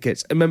your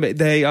tickets. And remember,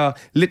 they are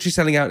literally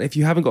selling out. If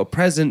you haven't got a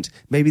present,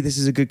 maybe this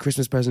is a good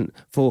Christmas present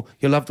for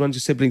your loved ones, your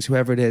siblings,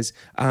 whoever it is.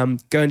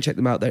 Go and check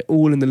them out. They're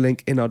all in the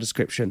link in our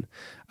description.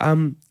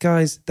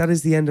 Guys, that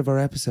is the end of our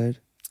episode.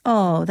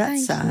 Oh,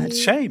 that's sad.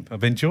 Shame.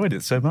 I've enjoyed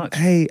it so much.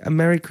 Hey, a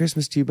Merry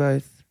Christmas to you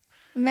both.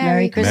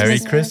 Merry Christmas. Merry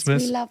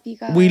Christmas. We love you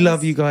guys. We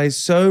love you guys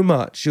so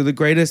much. You're the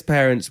greatest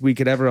parents we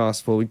could ever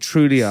ask for. We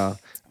truly are.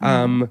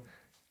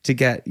 To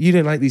get, you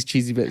don't like these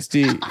cheesy bits, do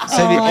you? Sophie,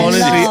 I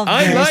honestly, love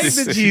I like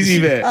this. the cheesy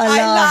bit.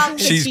 I love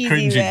the She's cheesy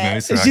cringing bit. though,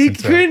 so I She can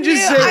tell.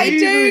 cringes so I easily.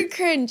 don't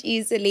cringe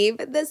easily,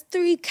 but there's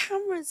 3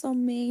 cameras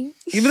on me.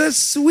 Even that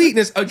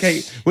sweetness.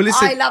 Okay, well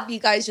listen. I love you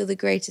guys. You're the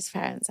greatest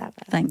parents ever.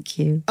 Thank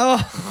you.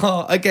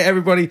 Oh, okay,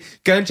 everybody,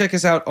 go and check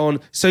us out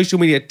on social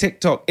media,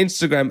 TikTok,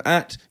 Instagram,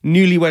 at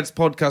Newlyweds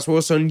Podcast. We're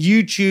also on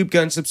YouTube.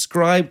 Go and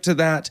subscribe to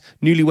that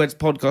Newlyweds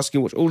Podcast. You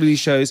can watch all of these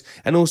shows.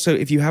 And also,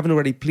 if you haven't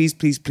already, please,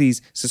 please,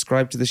 please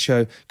subscribe to the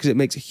show because it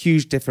makes a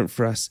huge difference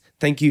for us.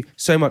 Thank you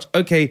so much.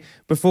 Okay,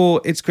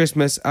 before it's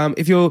Christmas,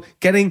 if you're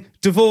getting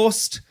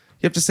divorced,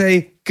 you have to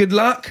say good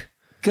luck.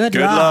 Good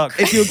Good luck.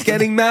 If you're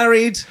getting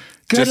married,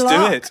 Just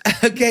luck. do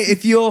it. okay,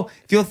 if you're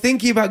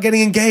thinking about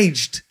getting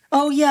engaged,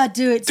 Oh, yeah,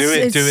 do it. Do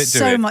it, It's do it, do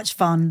so it. much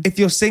fun. if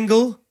you're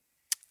single,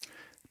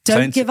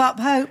 Don't give up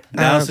hope.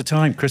 Now's the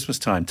time, Christmas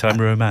time of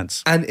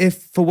romance. and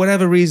if for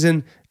whatever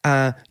reason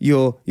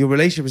your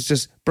relationship is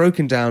just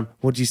broken down,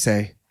 what do you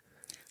say?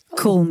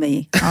 Call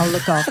me. I'll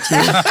look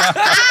after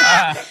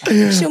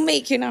you. She'll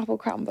make you an apple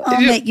crumble. I'll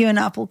make you an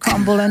apple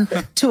crumble and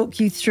talk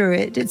you through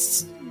it.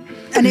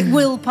 And it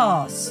will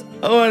pass.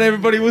 All right,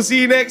 everybody, we'll see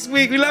you next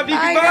week. We love you.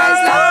 Bye, Goodbye.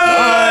 guys.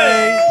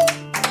 Love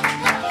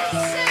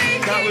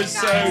Bye. That was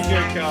so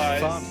good,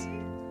 guys.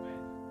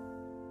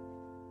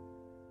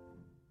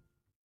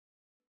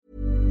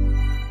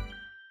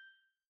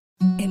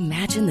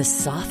 Imagine the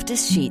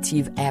softest sheets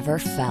you've ever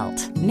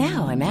felt.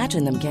 Now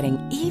imagine them getting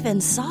even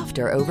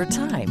softer over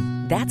time.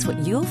 That's what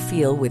you'll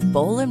feel with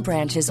Boll &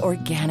 Branch's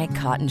organic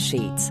cotton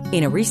sheets.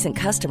 In a recent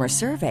customer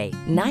survey,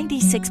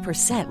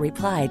 96%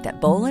 replied that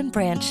Boll &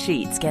 Branch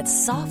sheets get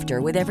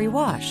softer with every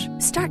wash.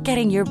 Start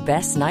getting your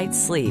best night's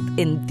sleep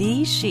in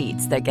these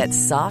sheets that get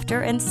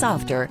softer and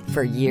softer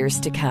for years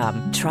to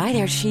come. Try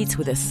their sheets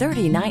with a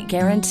 30-night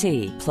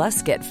guarantee.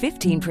 Plus, get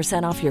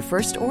 15% off your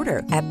first order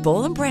at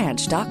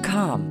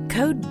bollandbranch.com.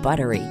 Code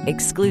BUTTERY.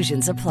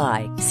 Exclusions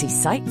apply. See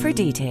site for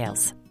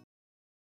details.